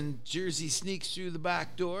injuries, and Jersey sneaks through the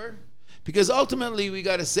back door. Because ultimately, we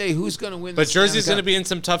got to say who's going to win. But Jersey's going to be in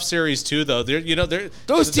some tough series too, though.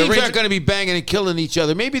 Those teams aren't going to be banging and killing each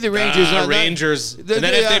other. Maybe the Rangers are. Rangers. And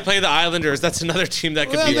then if they play the Islanders, that's another team that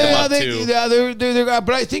could beat them up too. Yeah,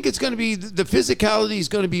 but I think it's going to be the physicality is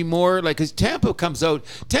going to be more like as Tampa comes out.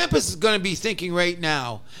 Tampa's going to be thinking right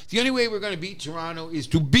now. The only way we're going to beat Toronto is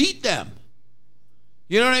to beat them.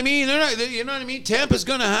 You know what I mean? You know what I mean? Tampa's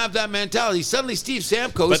going to have that mentality. Suddenly, Steve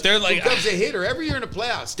Stamkos becomes a hitter every year in the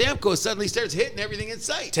playoffs. Stamkos suddenly starts hitting everything in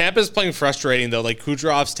sight. Tampa's playing frustrating though. Like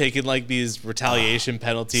Kucherov's taking like these retaliation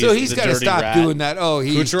penalties. So he's got to stop doing that. Oh,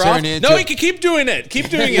 he's turned into. No, he can keep doing it. Keep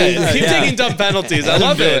doing it. Keep taking dumb penalties. I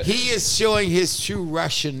love it. He is showing his true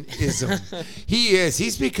Russianism. He is.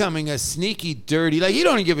 He's becoming a sneaky, dirty. Like he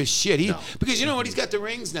don't even give a shit. Because you know what? He's got the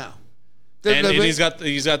rings now. And he's got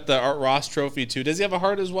the Art Ross trophy too. Does he have a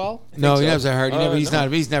heart as well? No, he has a heart.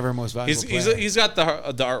 He's never most valuable player. He's got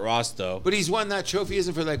the Art Ross though. But he's won that trophy,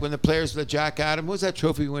 isn't for like when the players like Jack Adam. What was that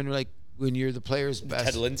trophy when you're the player's best?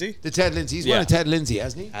 Ted Lindsay. The Ted Lindsay. He's won a Ted Lindsay,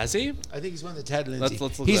 hasn't he? Has he? I think he's won the Ted Lindsay.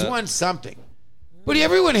 Let's look he's won something. But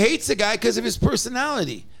everyone hates the guy because of his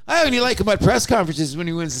personality. I only like him at press conferences when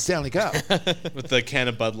he wins the Stanley Cup. With the can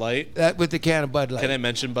of Bud Light. With the can of Bud Light. Can I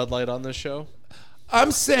mention Bud Light on this show?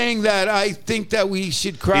 I'm saying that I think that we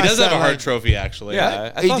should cross. He does have a Hart trophy, actually.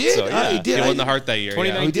 Yeah, I thought did. so. Yeah. He did. He won the Hart that year.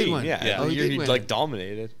 2019. He did win. Yeah. He like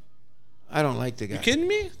dominated. I don't like the guy. You kidding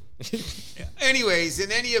me? Anyways, in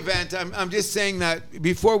any event, I'm just saying that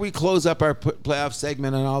before we close up our playoff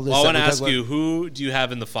segment and all this. I want to ask you, who do you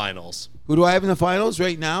have in the finals? Who do I have in the finals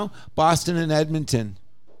right now? Boston and Edmonton.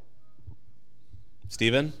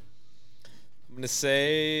 Steven? I'm gonna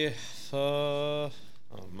say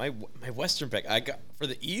my Western pick. I got for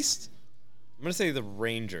the East. I'm gonna say the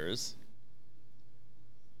Rangers.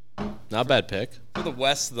 Not a bad pick. For the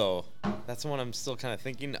West, though, that's the one I'm still kind of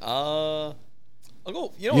thinking. I'll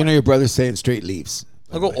go. You know your brother's saying straight Leafs.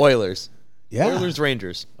 I'll go Oilers. Yeah. Oilers,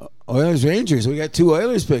 Rangers. Oilers, Rangers. We got 2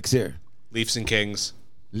 Oilers picks here. Leafs and Kings.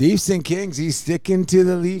 Leafs and Kings. He's sticking to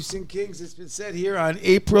the Leafs and Kings. It's been said here on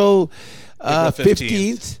April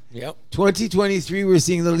 15th. Yep. 2023. We're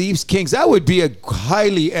seeing the Leafs Kings. That would be a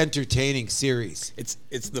highly entertaining series.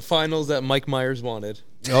 It's the finals that Mike Myers wanted.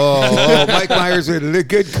 Oh, Mike Myers would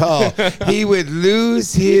good call. He would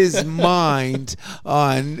lose his mind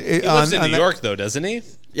on. He lives in New York, though, doesn't he?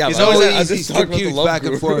 Yeah, he's confused back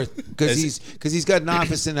and forth because he's got an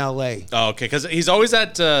office in L.A. Oh, okay, because he's always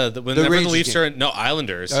at whenever the Leafs are in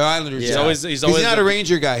Islanders. Islanders. Yeah. He's always not a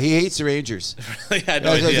Ranger guy. He hates the Rangers. Really had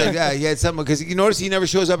no idea. Yeah, he had something because you notice he never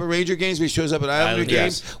shows up at Ranger games, but he shows up at Islander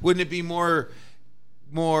games. Yes. Wouldn't it be more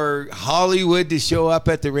Hollywood to show up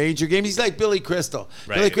at the Ranger game? He's like Billy Crystal.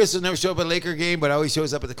 Right. Billy Crystal never show up at a Laker game, but always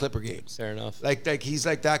shows up at the Clipper games. Fair enough. Like he's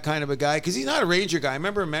like that kind of a guy because he's not a Ranger guy. I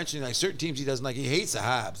remember him mentioning like certain teams he doesn't like. He hates the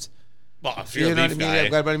Habs. Well, if you're a Leaf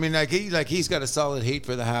guy. But I mean, he's got a solid hate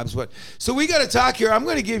for the Habs. But so we got to talk here. I'm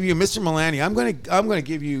going to give you Mr. Milani. I'm going to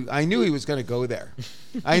give you. I knew he was going to go there.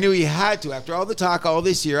 I knew he had to. After all the talk all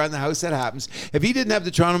this year on the House That Happens, if he didn't have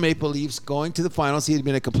the Toronto Maple Leafs going to the finals, he'd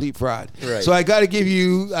been a complete fraud. Right. So I got to give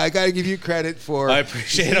you credit for. I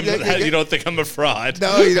appreciate him that you don't think I'm a fraud.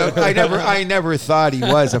 No, you don't. I never thought he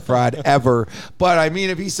was a fraud ever. But I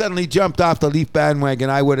mean, if he suddenly jumped off the Leaf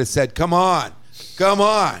bandwagon, I would have said, "Come on."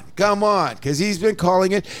 Because he's been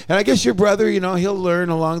calling it. And I guess your brother, he'll learn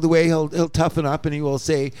along the way. He'll toughen up and he will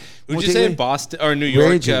say. Would you say Boston or New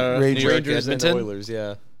York? Rangers and Edmonton? Oilers,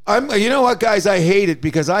 yeah. You know what, guys? I hate it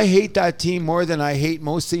because I hate that team more than I hate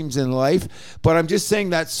most teams in life. But I'm just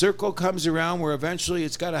saying that circle comes around where eventually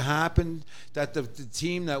it's got to happen that the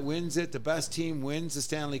team that wins it, the best team wins the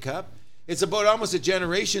Stanley Cup. It's about almost a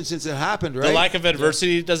generation since it happened, right? The lack of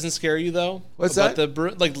adversity doesn't scare you, though? What's about that?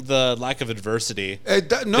 The lack of adversity. No.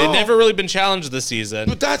 They've never really been challenged this season.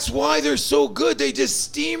 But that's why they're so good. They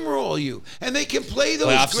just steamroll you. And they can play those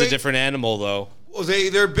Playoffs is a different animal, though. Well,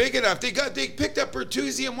 they're big enough. They picked up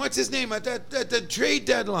Bertuzzi and what's his name at the trade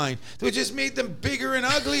deadline. They just made them bigger and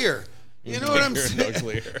uglier. You know what I'm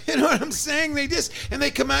saying? You know what I'm saying?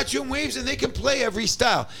 They come at you in waves and they can play every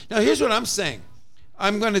style. Now here's what I'm saying.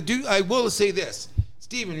 I will say this.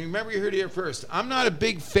 Steven, remember you heard it here first. I'm not a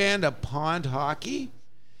big fan of pond hockey,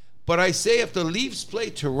 but I say if the Leafs play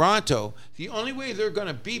Toronto, the only way they're going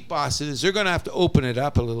to beat Boston is they're going to have to open it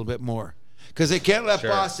up a little bit more. Because they can't let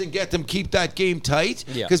Boston keep that game tight.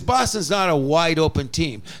 Because Boston's not a wide open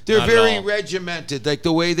team. They're not very regimented, like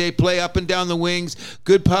the way they play up and down the wings.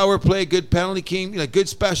 Good power play, good penalty team, good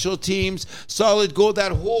special teams, solid goal.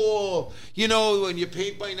 That whole, when you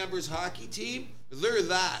paint by numbers hockey team, they're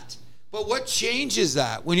that. But what changes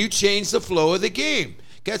that? When you change the flow of the game.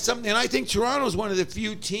 get something. And I think Toronto's one of the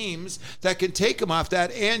few teams that can take them off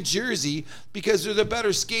that, and Jersey, because they're the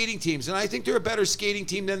better skating teams. And I think they're a better skating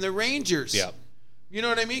team than the Rangers. Yeah. You know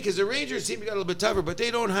what I mean? Because the Rangers seem to get a little bit tougher, but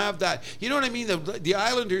they don't have that. You know what I mean? The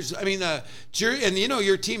Islanders, and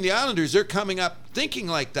your team, the Islanders, they're coming up thinking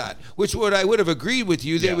like that, which I would have agreed with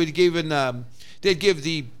you. They would give they'd give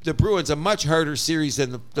the Bruins a much harder series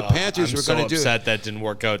than the Panthers were going to do. I'm so upset that didn't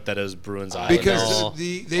work out. That it was Bruins Islanders. Because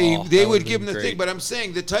they would give them the thing. But I'm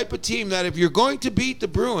saying the type of team that if you're going to beat the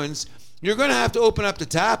Bruins, you're going to have to open up the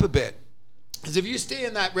tap a bit. Because if you stay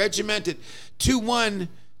in that regimented 2-1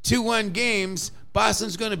 games,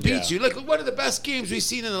 Boston's going to beat you. Look, one of the best games we've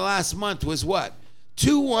seen in the last month was what?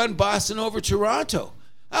 2-1 Boston over Toronto.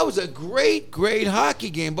 That was a great, great hockey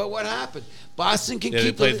game. But what happened? Boston can keep.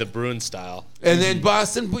 They played the Bruins style. And then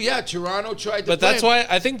Toronto tried to. But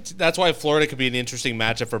I think that's why Florida could be an interesting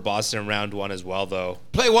matchup for Boston in round 1 as well, though.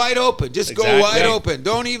 Play wide open. Just go wide open.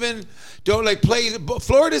 Don't play.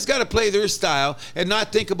 Florida's got to play their style and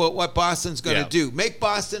not think about what Boston's going to do. Make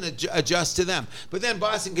Boston adjust to them. But then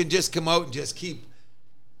Boston can just come out and just keep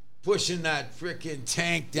pushing that freaking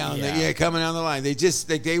tank down there, coming down the line.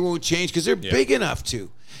 They won't change because they're big enough to.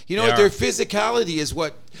 You know what? Their physicality is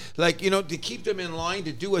what, to keep them in line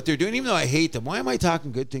to do what they're doing, even though I hate them. Why am I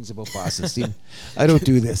talking good things about Boston, Steve? I don't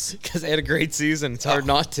do this. Because they had a great season. It's hard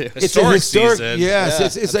not to. It's a historic season.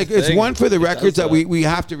 Yes, it's one for the records that we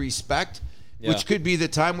have to respect, which could be the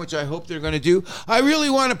time, which I hope they're going to do. I really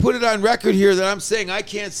want to put it on record here that I'm saying I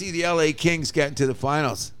can't see the LA Kings getting to the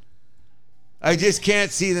finals. I just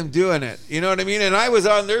can't see them doing it. You know what I mean? And I was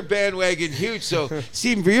on their bandwagon huge. So,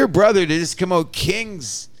 Stephen, for your brother to just come out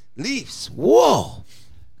Kings, Leafs, whoa,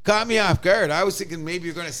 caught me off guard. I was thinking maybe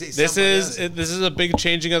you're going to say something else. This is a big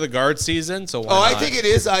changing of the guard season. So why not? I think it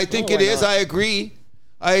is. I agree.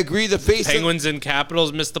 The Penguins and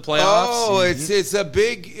Capitals missed the playoffs. Oh, it's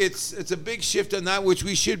a big shift on that, which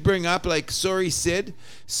we should bring up. Like, sorry Sid,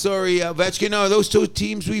 sorry Ovechkin. No, those two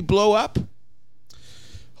teams we blow up.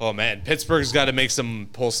 Oh man, Pittsburgh's got to make some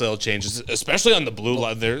wholesale changes, especially on the blue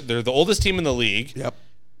line. They're the oldest team in the league. Yep.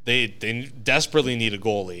 They desperately need a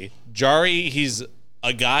goalie. Jari, he's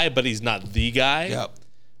a guy, but he's not the guy.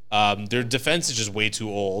 Yep. Their defense is just way too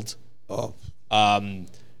old. Oh.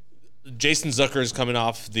 Jason Zucker is coming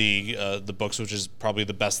off the books, which is probably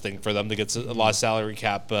the best thing for them to get a lot of salary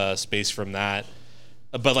cap space from that.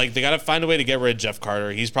 But they got to find a way to get rid of Jeff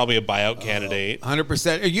Carter. He's probably a buyout candidate.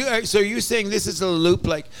 100%. So are you saying this is a loop?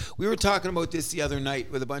 Like we were talking about this the other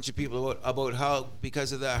night with a bunch of people about how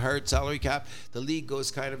because of the hard salary cap, the league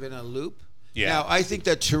goes kind of in a loop. Yeah. Now I think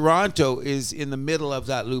that Toronto is in the middle of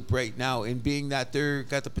that loop right now, in being that they're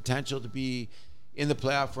got the potential to be in the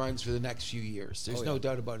playoff runs for the next few years. There's no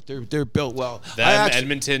doubt about it. They're built well.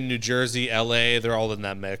 Edmonton, New Jersey, LA, they're all in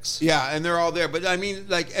that mix. Yeah, and they're all there. But I mean,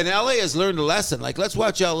 and LA has learned a lesson. Like, let's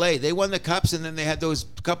watch LA. They won the cups, and then they had those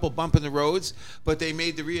couple bump in the roads, but they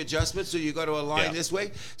made the readjustment, so you got to align this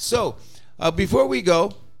way. So before we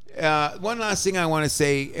go, one last thing I want to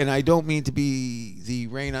say, and I don't mean to be the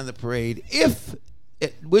rain on the parade,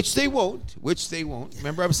 which they won't.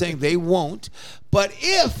 Remember, I'm saying they won't. But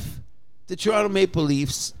if the Toronto Maple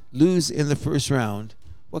Leafs lose in the first round,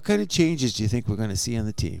 what kind of changes do you think we're going to see on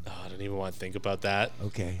the team? Oh, I don't even want to think about that.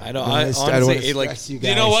 Okay. I honestly,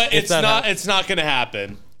 you know what? It's not going to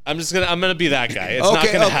happen. I'm going to be that guy. It's not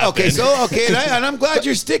going to happen. And I'm glad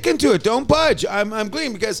you're sticking to it. Don't budge. I'm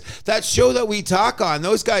glad, because that show that we talk on,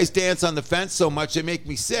 those guys dance on the fence so much they make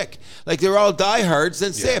me sick. Like, they're all diehards.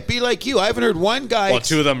 Then say it. Be like you. I haven't heard one guy. Well,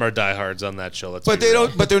 two of them are diehards on that show. But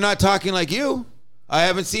they're not talking like you. I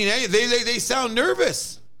haven't seen any. They sound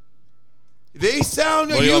nervous. They sound.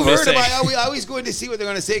 You've heard them. I always go in to see what they're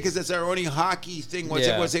going to say, because it's our only hockey thing. What's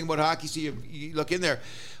everyone's saying about hockey? So you look in there.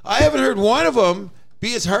 I haven't heard one of them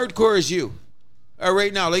be as hardcore as you are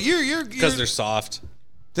right now. Like you're because they're soft.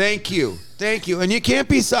 Thank you, and you can't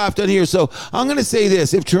be soft on here. So I'm going to say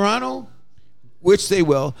this: if Toronto, which they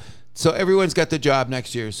will, so everyone's got the job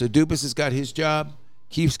next year. So Dubas has got his job.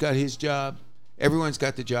 Keefe's got his job. Everyone's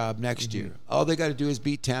got the job next year. All they got to do is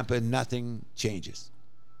beat Tampa, and nothing changes.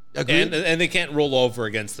 Agreed? And they can't roll over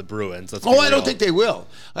against the Bruins. I don't think they will.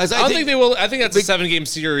 I don't think they will. I think that's a 7-game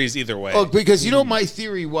series either way. Oh, because you know what my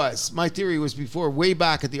theory was? My theory was way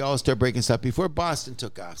back at the All-Star break and stuff, before Boston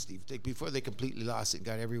took off, Steve, before they completely lost it and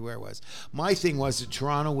got everywhere my thing was that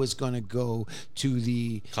Toronto was going to go to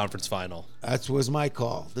the conference final. That was my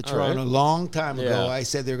call. The Toronto, a long time ago, I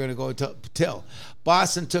said they're going to go till.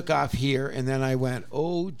 Boston took off here, and then I went,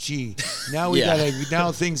 oh, gee. Now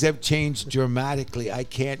now things have changed dramatically. I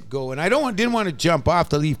can't didn't go. And I didn't want to jump off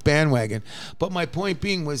the Leaf bandwagon. But my point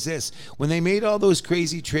being was this. When they made all those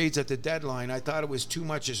crazy trades at the deadline, I thought it was too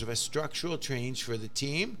much of a structural change for the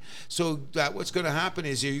team. So that what's going to happen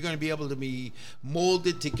is you're going to be able to be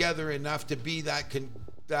molded together enough to be that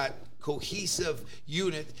cohesive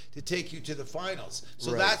unit to take you to the finals.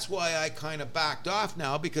 So that's why I kind of backed off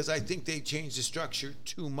now, because I think they changed the structure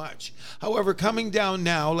too much. However, coming down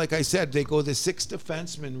now, like I said, they go the 6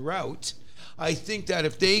 defenseman route. I think that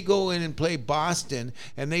if they go in and play Boston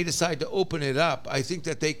and they decide to open it up, I think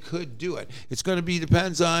that they could do it. It's going to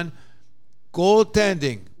depends on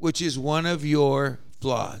goaltending, which is one of your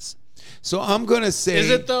flaws. So I'm going to say... Is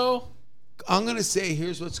it though? I'm going to say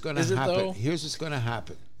here's what's going to happen. Here's what's going to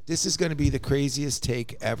happen. This is going to be the craziest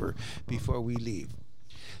take ever before we leave.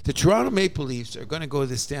 The Toronto Maple Leafs are going to go to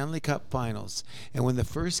the Stanley Cup Finals, and when the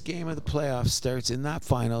first game of the playoffs starts in that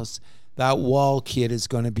finals, that Wall kid is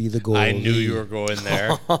going to be the goalie. I knew you were going there.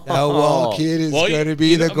 That Wall kid is going to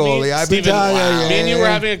be the goalie. I've been telling you. Me and you were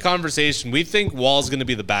having a conversation. We think Wall's going to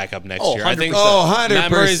be the backup next year. I think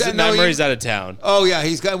 100%. Matt Murray's out of town. Oh, yeah.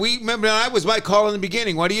 He's got. We remember that was my call in the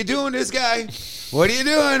beginning. What are you doing, this guy? What are you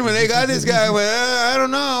doing when they got this guy? Well, I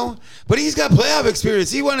don't know. But he's got playoff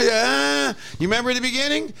experience. He wanted to, you remember in the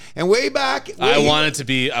beginning? And way back. I want to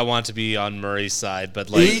be on Murray's side, but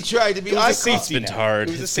like. He tried to be. It's been hard.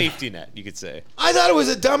 It was a safety net, you could say. I thought it was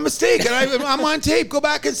a dumb mistake. And I'm on tape. Go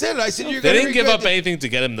back and said it. I said, you're going to They didn't give up anything to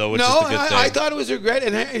get him, though, which is the good thing. I thought it was a regret.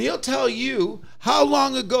 And he'll tell you, how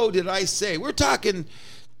long ago did I say? We're talking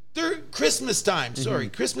Christmas time. Sorry,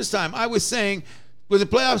 Christmas time. I was saying, when the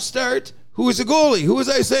playoffs start, who was the goalie? Who was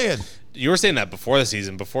I saying? You were saying that before the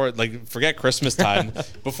season, forget Christmas time.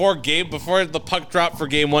 before the puck dropped for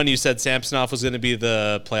game 1, you said Samsonov was going to be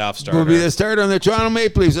the playoff starter. Will be the starter on the Toronto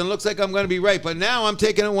Maple Leafs, and it looks like I'm going to be right. But now I'm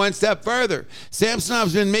taking it one step further.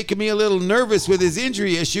 Samsonov's been making me a little nervous with his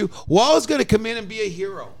injury issue. Wall's going to come in and be a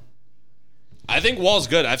hero. I think Wall's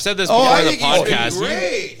good. I've said this before on the podcast.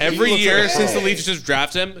 Great. Every year since the Leafs just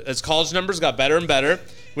drafted him, his college numbers got better and better.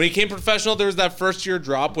 When he came professional, there was that first year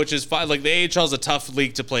drop, which is fine. Like, the AHL is a tough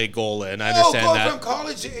league to play goal in. I understand that. From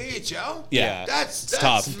college to AHL? Yeah. That's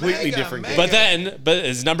tough. Completely different game. But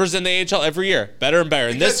his numbers in the AHL every year, better and better.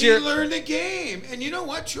 And because this year, he learned the game. And you know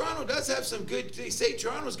what? Toronto does have some good, they say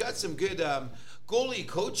Toronto's got some good goalie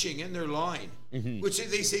coaching in their line, which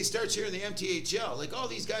they say starts here in the MTHL. Like, all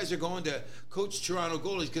these guys are going to coach Toronto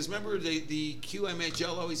goalies, because remember the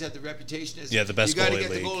QMHL always had the reputation as the best you got to goalie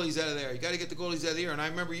get league. the goalies out of there. You got to get the goalies out of there. And I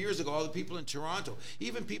remember years ago, all the people in Toronto,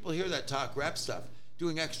 even people here that talk rep stuff,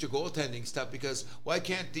 doing extra goaltending stuff, because why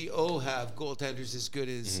can't the O have goaltenders as good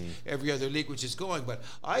as every other league, which is going? But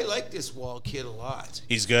I like this Wall kid a lot.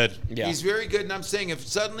 he's good. Yeah. He's very good, and I'm saying if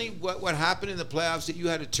suddenly what happened in the playoffs that you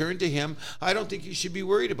had to turn to him, I don't think you should be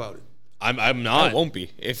worried about it. I'm not. I won't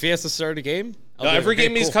be. If he has to start a game, No, every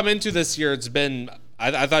game he's come into this year, it's been.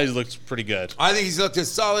 I thought he looked pretty good. I think he's looked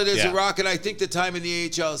as solid as a rock, and I think the time in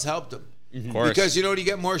the AHL has helped him. Of course. Because, you know, you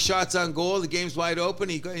get more shots on goal, the game's wide open,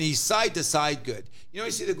 and he's side to side good. You know,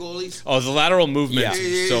 you see the goalies? Oh, the lateral movement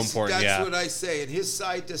is so important. That's what I say, and his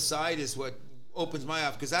side to side is what opens my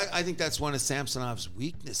eye, because I think that's one of Samsonov's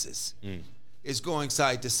weaknesses, is going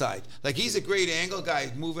side to side. Like, he's a great angle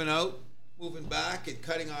guy, moving out, moving back, and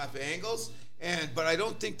cutting off angles, but I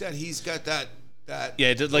don't think that he's got that.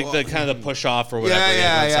 It did like the kind of the push off or whatever.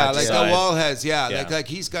 Like the Wall has, like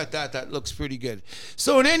he's got that looks pretty good.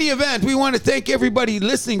 So in any event, we want to thank everybody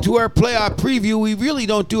listening to our playoff preview. We really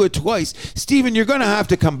don't do it twice. Steven, you're going to have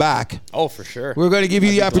to come back. Oh, for sure. We're going to give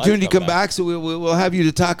you the opportunity to come back, so we'll have you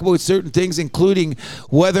to talk about certain things, including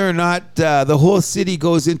whether or not the whole city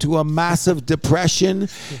goes into a massive depression.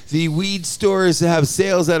 The weed stores have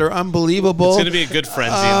sales that are unbelievable. It's going to be a good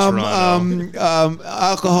frenzy in Toronto.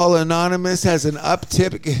 Alcohol Anonymous has an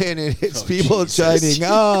uptick in its people shining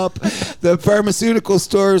up. The pharmaceutical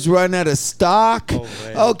stores run out of stock.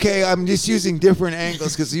 Okay, I'm just using different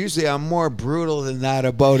angles because usually I'm more brutal than that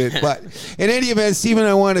about it. But in any event, Steven,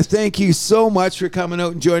 I want to thank you so much for coming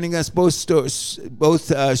out and joining us both shows.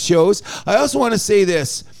 I also want to say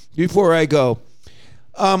this before I go.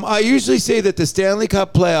 I usually say that the Stanley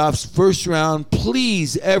Cup playoffs, first round,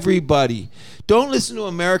 please, everybody, don't listen to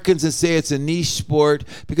Americans and say it's a niche sport,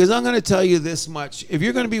 because I'm going to tell you this much. If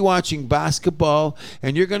you're going to be watching basketball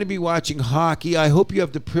and you're going to be watching hockey, I hope you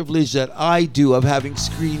have the privilege that I do of having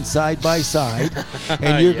screens side by side.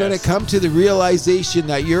 And you're going to come to the realization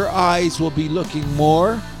that your eyes will be looking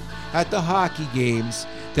more at the hockey games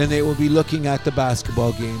than they will be looking at the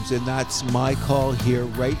basketball games. And that's my call here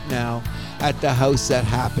right now at the House That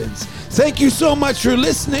Happens. Thank you so much for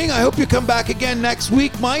listening. I hope you come back again next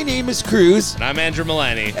week. My name is Cruz. And I'm Andrew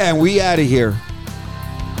Milani. And we out of here.